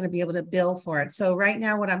not going to be able to bill for it. So right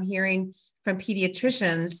now, what I'm hearing from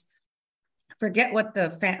pediatricians, forget what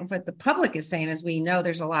the public is saying, as we know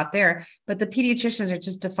there's a lot there, but the pediatricians are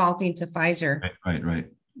just defaulting to Pfizer. Right.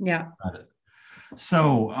 Yeah. Got it.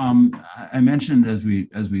 So I mentioned as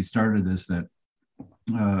we started this that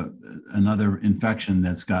another infection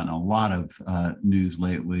that's gotten a lot of news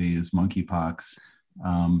lately is monkeypox.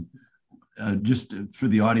 Just for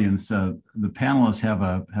the audience, the panelists have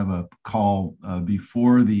a call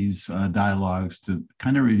before these dialogues to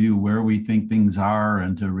kind of review where we think things are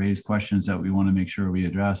and to raise questions that we want to make sure we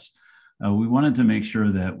address. We wanted to make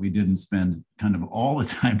sure that we didn't spend kind of all the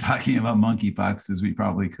time talking about monkeypox as we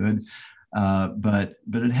probably could, but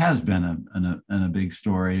it has been a big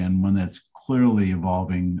story, and one that's clearly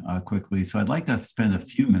evolving quickly. So I'd like to spend a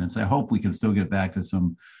few minutes. I hope we can still get back to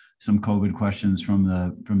some COVID questions from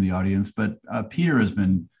the audience, but Peter has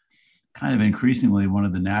been kind of increasingly one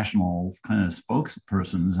of the national kind of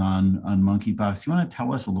spokespersons on monkeypox. You want to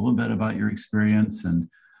tell us a little bit about your experience and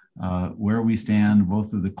where we stand,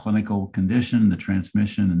 both of the clinical condition, the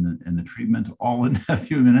transmission, and the treatment, all in a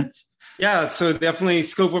few minutes? Yeah, so definitely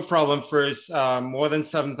scope of problem first. More than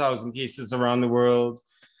 7,000 cases around the world.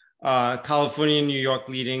 California and New York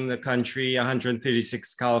leading the country,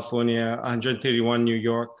 136 California, 131 New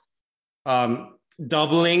York.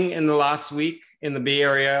 Doubling in the last week in the Bay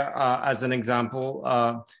Area, as an example.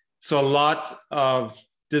 So a lot of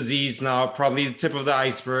disease now, probably the tip of the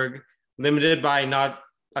iceberg, limited by not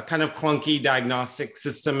a kind of clunky diagnostic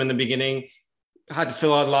system in the beginning. Had to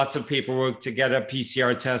fill out lots of paperwork to get a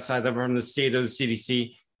PCR test, either from the state or the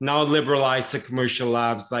CDC. Now liberalized to commercial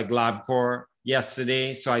labs like LabCorp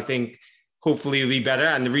yesterday. So I think hopefully it'll be better.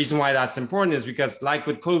 And the reason why that's important is because, like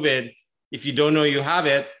with COVID, if you don't know you have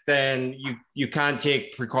it, then you can't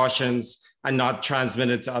take precautions and not transmit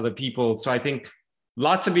it to other people. So I think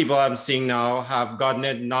lots of people I'm seeing now have gotten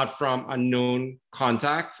it not from a known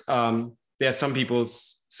contact. There are some people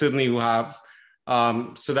certainly who have.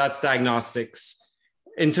 So that's diagnostics.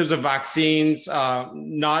 In terms of vaccines,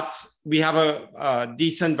 we have a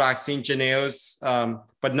decent vaccine, Jynneos,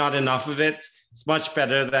 but not enough of it. It's much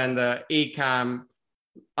better than the ACAM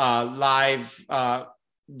live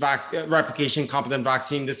replication competent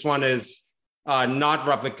vaccine. This one is not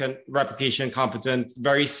replication competent,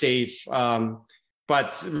 very safe,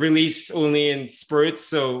 but released only in spurts.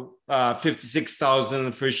 So 56,000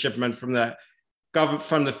 the first shipment from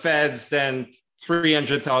the feds, then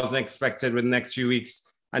 300,000 expected within the next few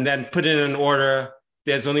weeks, and then put in an order.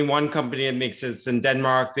 There's only one company that makes it. It's in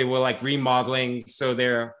Denmark. They were like remodeling, so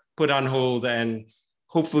they're put on hold, and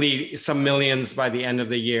hopefully some millions by the end of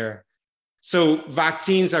the year. So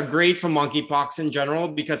vaccines are great for monkeypox in general,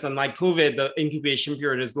 because unlike COVID, the incubation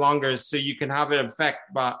period is longer, so you can have an effect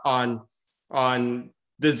on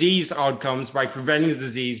disease outcomes by preventing the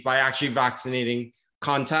disease by actually vaccinating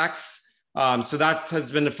contacts. So that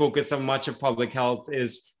has been the focus of much of public health,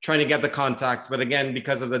 is trying to get the contacts. But again,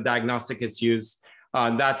 because of the diagnostic issues,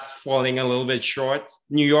 that's falling a little bit short.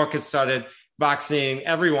 New York has started vaccinating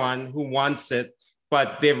everyone who wants it,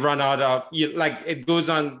 but they've run out of, like, it goes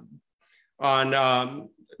on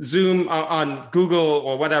Zoom, on Google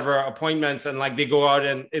or whatever appointments, and like they go out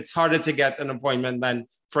and it's harder to get an appointment than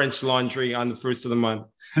French laundry on the first of the month.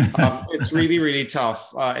 It's really, really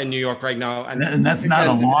tough in New York right now. And that's not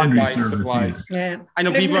a laundry service. Yeah. I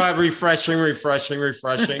know people have refreshing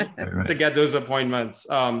to get those appointments.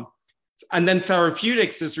 And then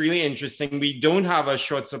therapeutics is really interesting. We don't have a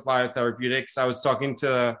short supply of therapeutics. I was talking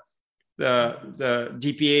to the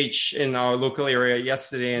DPH in our local area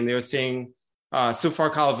yesterday, and they were saying, so far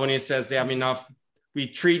California says they have enough. We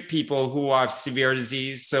treat people who have severe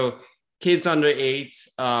disease. So kids under 8,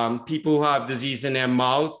 people who have disease in their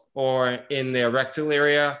mouth or in their rectal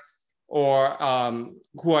area, or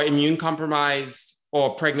who are immune compromised,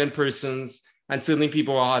 or pregnant persons, and certainly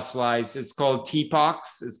people who are hospitalized. It's called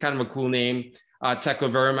TPOXX. It's kind of a cool name,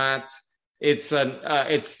 tecovirimat. It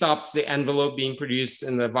stops the envelope being produced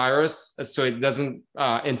in the virus, so it doesn't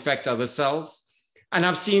infect other cells. And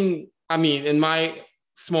I've seen, in my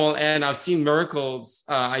small end, I've seen miracles.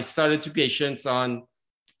 I started 2 patients on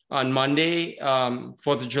Monday,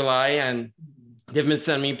 4th of July, and they've been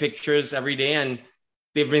sending me pictures every day, and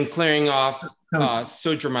they've been clearing off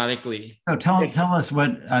so dramatically. So tell us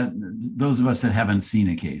what, those of us that haven't seen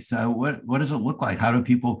a case, what does it look like? How do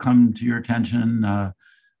people come to your attention?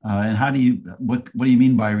 And how do you, what do you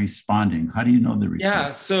mean by responding? How do you know the response? Yeah,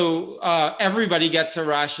 so everybody gets a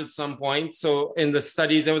rash at some point. So in the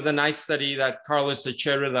studies, there was a nice study that Carlos had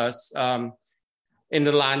shared with us in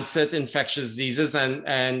the Lancet Infectious Diseases,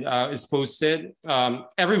 and is posted.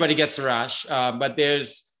 Everybody gets a rash, but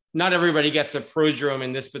not everybody gets a prodrome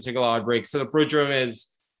in this particular outbreak. So the prodrome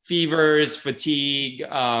is fevers, fatigue,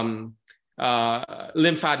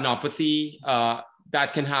 lymphadenopathy.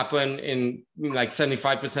 That can happen in like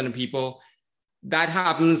 75% of people. That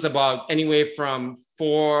happens about anywhere from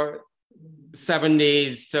 7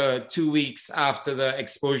 days to 2 weeks after the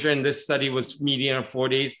exposure. And this study was median of 4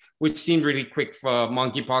 days, which seemed really quick for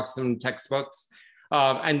monkeypox in textbooks.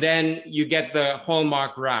 And then you get the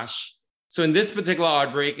hallmark rash. So in this particular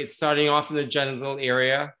outbreak, it's starting off in the genital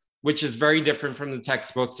area, which is very different from the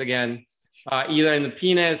textbooks. Again, either in the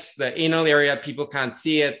penis, the anal area, people can't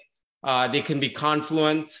see it. They can be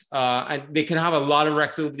confluent, and they can have a lot of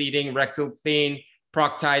rectal bleeding, rectal pain,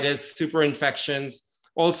 proctitis, superinfections.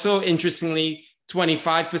 Also, interestingly,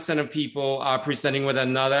 25% of people are presenting with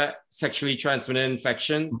another sexually transmitted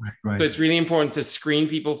infection. Right. So it's really important to screen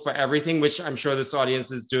people for everything, which I'm sure this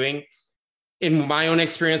audience is doing. In my own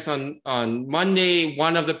experience on Monday,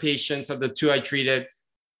 one of the patients of the 2 I treated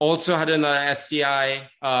also had another STI.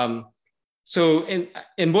 So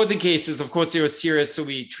in both the cases, of course, they were serious, so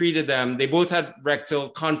we treated them. They both had rectal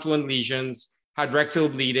confluent lesions, had rectal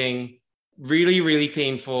bleeding, really, really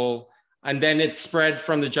painful. And then it spread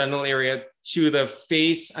from the genital area to the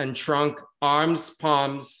face and trunk, arms,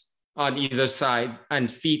 palms on either side,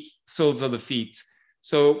 and feet, soles of the feet.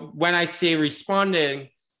 So when I say responding,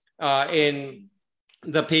 in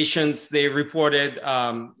the patients, they reported,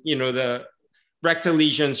 the rectal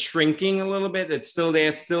lesions shrinking a little bit. It's still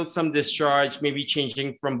there, still some discharge, maybe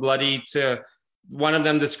changing from bloody to, one of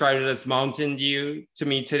them described it as Mountain Dew to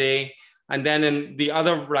me today. And then in the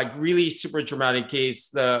other, like really super dramatic case,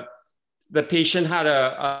 the patient had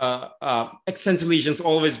extensive lesions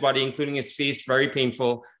all over his body, including his face, very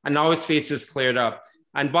painful. And now his face is cleared up.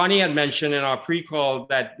 And Bonnie had mentioned in our pre-call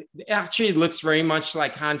that actually it looks very much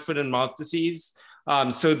like hand, foot, and mouth disease.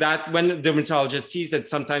 So that when the dermatologist sees it,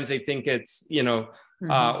 sometimes they think it's,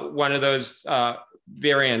 one of those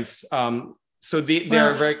variants. So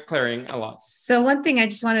they're very clearing a lot. So one thing I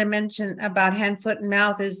just wanted to mention about hand, foot, and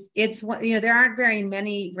mouth is there aren't very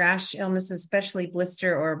many rash illnesses, especially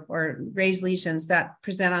blister or raised lesions that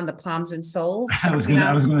present on the palms and soles. I was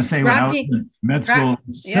going to say, when I was in med school,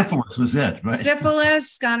 syphilis was it, right?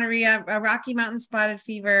 Syphilis, gonorrhea, Rocky Mountain spotted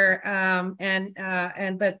fever,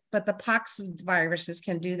 but the pox viruses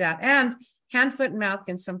can do that, and hand, foot, and mouth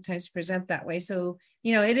can sometimes present that way. So,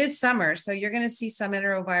 it is summer, so you're going to see some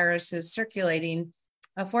enteroviruses circulating.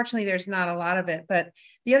 Fortunately, there's not a lot of it. But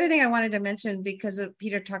the other thing I wanted to mention, because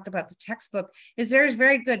Peter talked about the textbook, is there's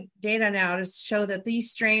very good data now to show that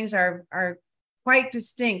these strains are quite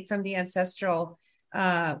distinct from the ancestral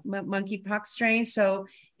monkeypox strain. So,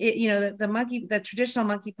 the traditional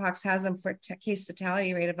monkeypox has them for case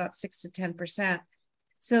fatality rate of about 6 to 10%.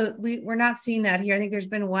 So we're not seeing that here. I think there's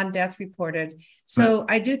been 1 death reported. So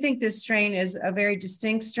I do think this strain is a very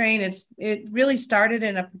distinct strain. It really started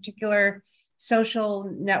in a particular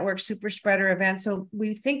social network super spreader event. So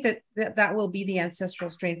we think that will be the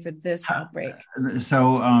ancestral strain for this outbreak.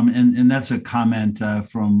 So and that's a comment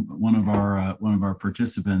from one of our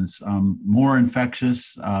participants. More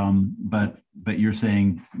infectious, but you're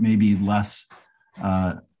saying maybe less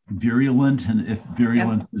virulent, and if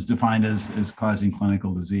virulence is defined as causing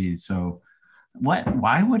clinical disease. So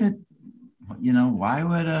why would a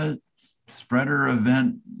spreader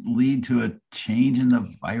event lead to a change in the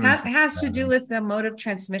virus? That has to do with the mode of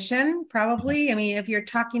transmission, probably. I mean, if you're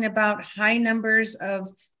talking about high numbers of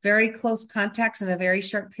very close contacts in a very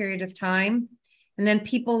short period of time, and then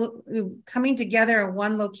people coming together in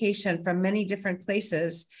one location from many different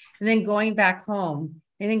places and then going back home.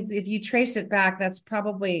 I think if you trace it back, that's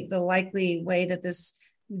probably the likely way that this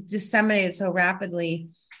disseminated so rapidly.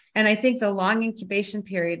 And I think the long incubation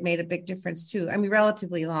period made a big difference too. I mean,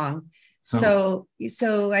 relatively long. So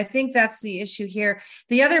I think that's the issue here.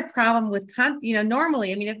 The other problem with,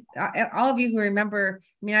 normally, I mean, if all of you who remember,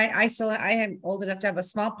 I mean, I am old enough to have a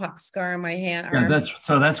smallpox scar on my hand. Yeah,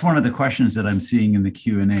 that's one of the questions that I'm seeing in the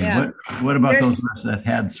Q&A. Yeah. What about those that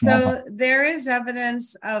had smallpox? So there is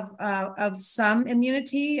evidence of some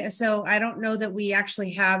immunity. So I don't know that we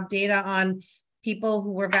actually have data on people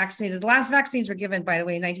who were vaccinated. The last vaccines were given, by the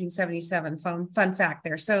way, in 1977. Fun fact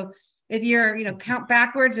there. So if you're, count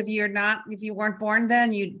backwards, if you weren't born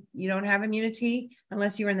then, you don't have immunity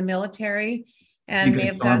unless you were in the military and may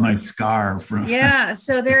have done my scar from. Yeah.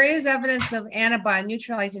 So there is evidence of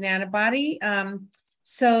neutralizing antibody.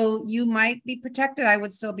 So you might be protected. I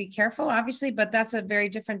would still be careful, obviously, but that's a very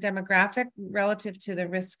different demographic relative to the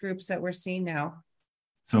risk groups that we're seeing now.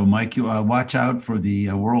 So Mike, you watch out for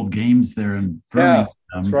the World Games there in Birmingham.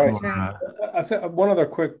 Yeah, that's right. I think one other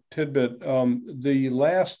quick tidbit. The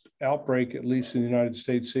last outbreak, at least in the United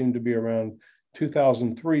States, seemed to be around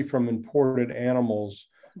 2003 from imported animals.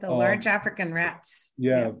 The large African rats.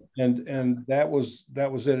 Yeah. And that was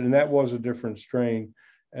it. And that was a different strain.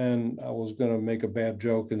 And I was going to make a bad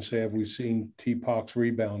joke and say, have we seen T-pox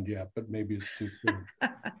rebound yet? But maybe it's too soon.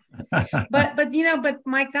 but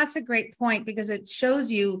Mike, that's a great point, because it shows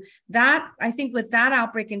you that, I think with that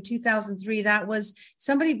outbreak in 2003, that was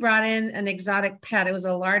somebody brought in an exotic pet. It was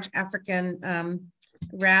a large African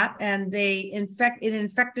rat, and it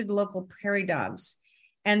infected local prairie dogs.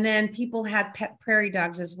 And then people had pet prairie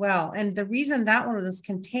dogs as well. And the reason that one was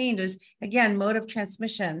contained is, again, mode of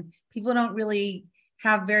transmission. People don't really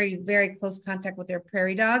have very, very close contact with their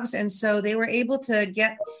prairie dogs. And so they were able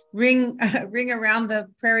to ring around the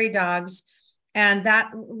prairie dogs. And that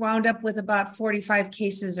wound up with about 45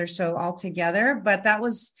 cases or so altogether. But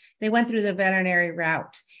they went through the veterinary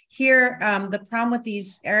route. Here, the problem with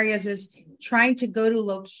these areas is trying to go to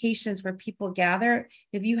locations where people gather.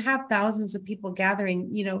 If you have thousands of people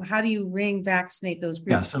gathering, how do you vaccinate those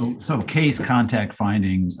groups? Yeah, so case contact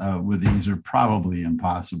finding with these are probably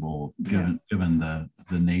impossible given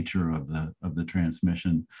the nature of the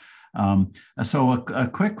transmission. So a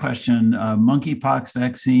quick question: monkeypox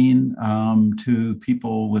vaccine to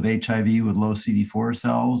people with HIV with low CD4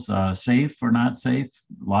 cells, safe or not safe?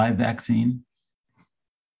 Live vaccine?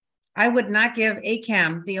 I would not give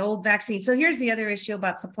ACAM, the old vaccine. So here's the other issue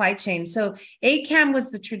about supply chain. So ACAM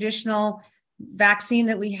was the traditional vaccine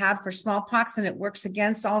that we had for smallpox, and it works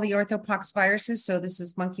against all the orthopox viruses. So this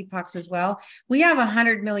is monkeypox as well. We have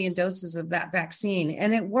 100 million doses of that vaccine,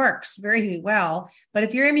 and it works very well. But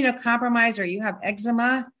if you're immunocompromised or you have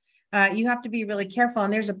eczema, you have to be really careful.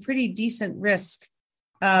 And there's a pretty decent risk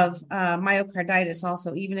of myocarditis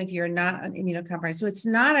also, even if you're not immunocompromised. So it's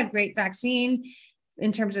not a great vaccine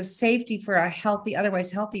in terms of safety for a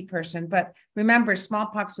otherwise healthy person. But remember,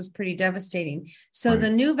 smallpox was pretty devastating. So The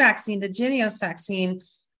new vaccine, the Jynneos vaccine,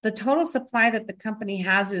 the total supply that the company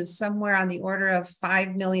has is somewhere on the order of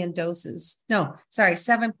 5 million doses. No, sorry,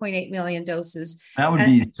 7.8 million doses. That would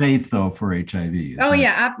be safe though for HIV.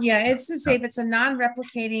 It's safe. It's a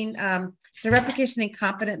non-replicating, it's a replication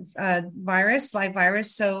incompetent live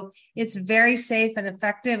virus. So it's very safe and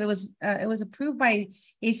effective. It was approved by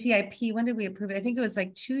ACIP. When did we approve it? I think it was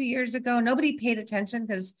like 2 years ago. Nobody paid attention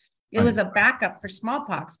because it was a backup for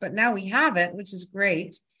smallpox, but now we have it, which is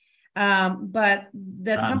great. But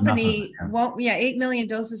the company won't, 8 million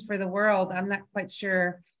doses for the world. I'm not quite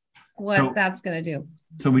sure what that's going to do.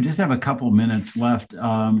 So we just have a couple minutes left.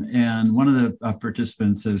 And one of the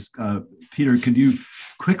participants says, Peter, could you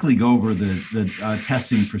quickly go over the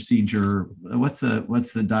testing procedure? What's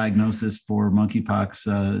the diagnosis for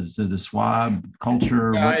monkeypox? Is it a swab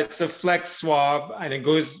culture? It's a flex swab, and it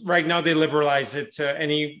goes, right now they liberalize it to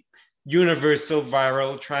any universal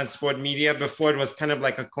viral transport media. Before it was kind of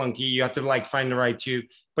like a clunky, you have to find the right tube,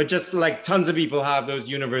 but just like tons of people have those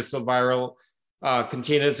universal viral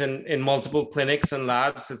containers in multiple clinics and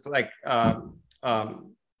labs. It's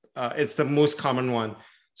it's the most common one.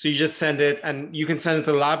 So you just send it, and you can send it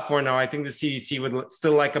to LabCorp now. I think the CDC would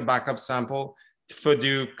still like a backup sample to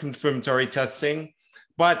do confirmatory testing.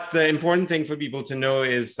 But the important thing for people to know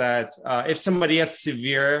is that if somebody has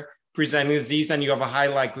severe presenting disease and you have a high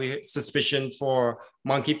likely suspicion for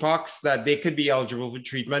monkeypox, that they could be eligible for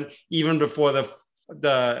treatment even before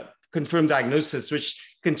the confirmed diagnosis, which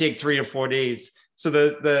can take 3 or 4 days. So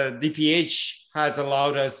the DPH has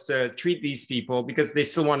allowed us to treat these people because they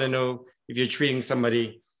still want to know if you're treating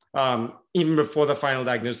somebody even before the final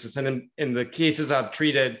diagnosis. And in the cases I've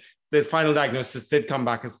treated, the final diagnosis did come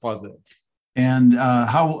back as positive. And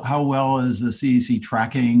how well is the CDC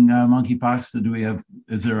tracking monkeypox?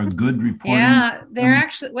 Is there a good reporting? Yeah, they're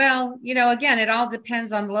actually, well, again, it all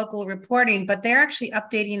depends on local reporting, but they're actually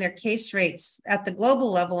updating their case rates at the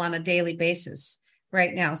global level on a daily basis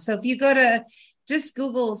right now. So if you go to just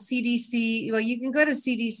Google CDC, well, you can go to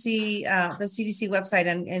CDC, the CDC website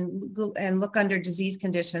and look under disease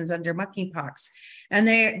conditions under monkeypox. And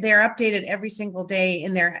they're updated every single day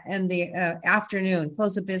in the afternoon,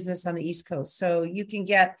 close of business on the East Coast. So you can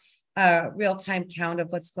get a real-time count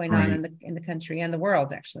of what's going on in the country and the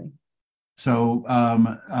world, actually. So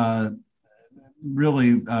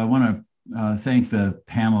really want to thank the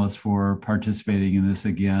panelists for participating in this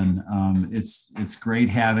again. It's great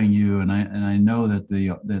having you, and I know that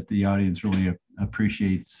the audience really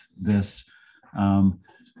appreciates this.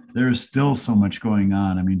 There's still so much going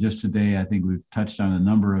on. I mean, just today, I think we've touched on a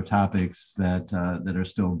number of topics that are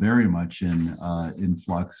still very much in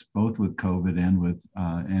flux, both with COVID and with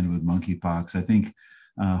monkeypox. I think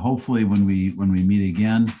hopefully when we meet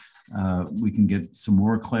again, we can get some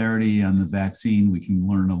more clarity on the vaccine. We can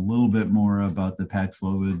learn a little bit more about the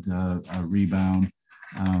Paxlovid rebound,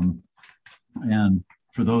 and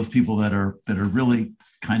for those people that are really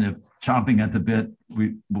kind of chomping at the bit,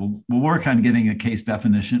 we'll work on getting a case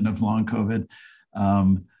definition of long COVID.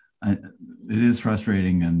 It is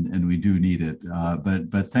frustrating, and we do need it.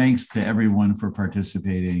 But thanks to everyone for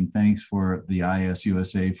participating. Thanks for the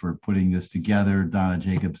ISUSA for putting this together. Donna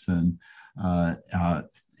Jacobson.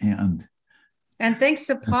 And thanks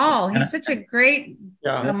to Paul. He's such a great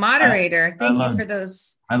moderator. Thank you for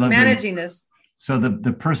managing this. So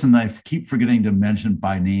the person that I keep forgetting to mention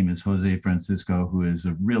by name is Jose Francisco, who is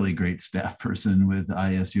a really great staff person with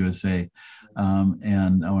ISUSA.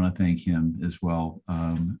 And I want to thank him as well.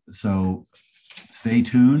 So stay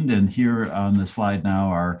tuned. And here on the slide now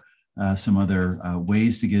are some other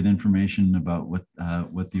ways to get information about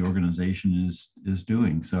what the organization is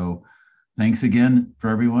doing. So thanks again for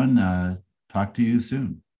everyone. Talk to you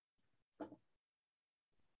soon.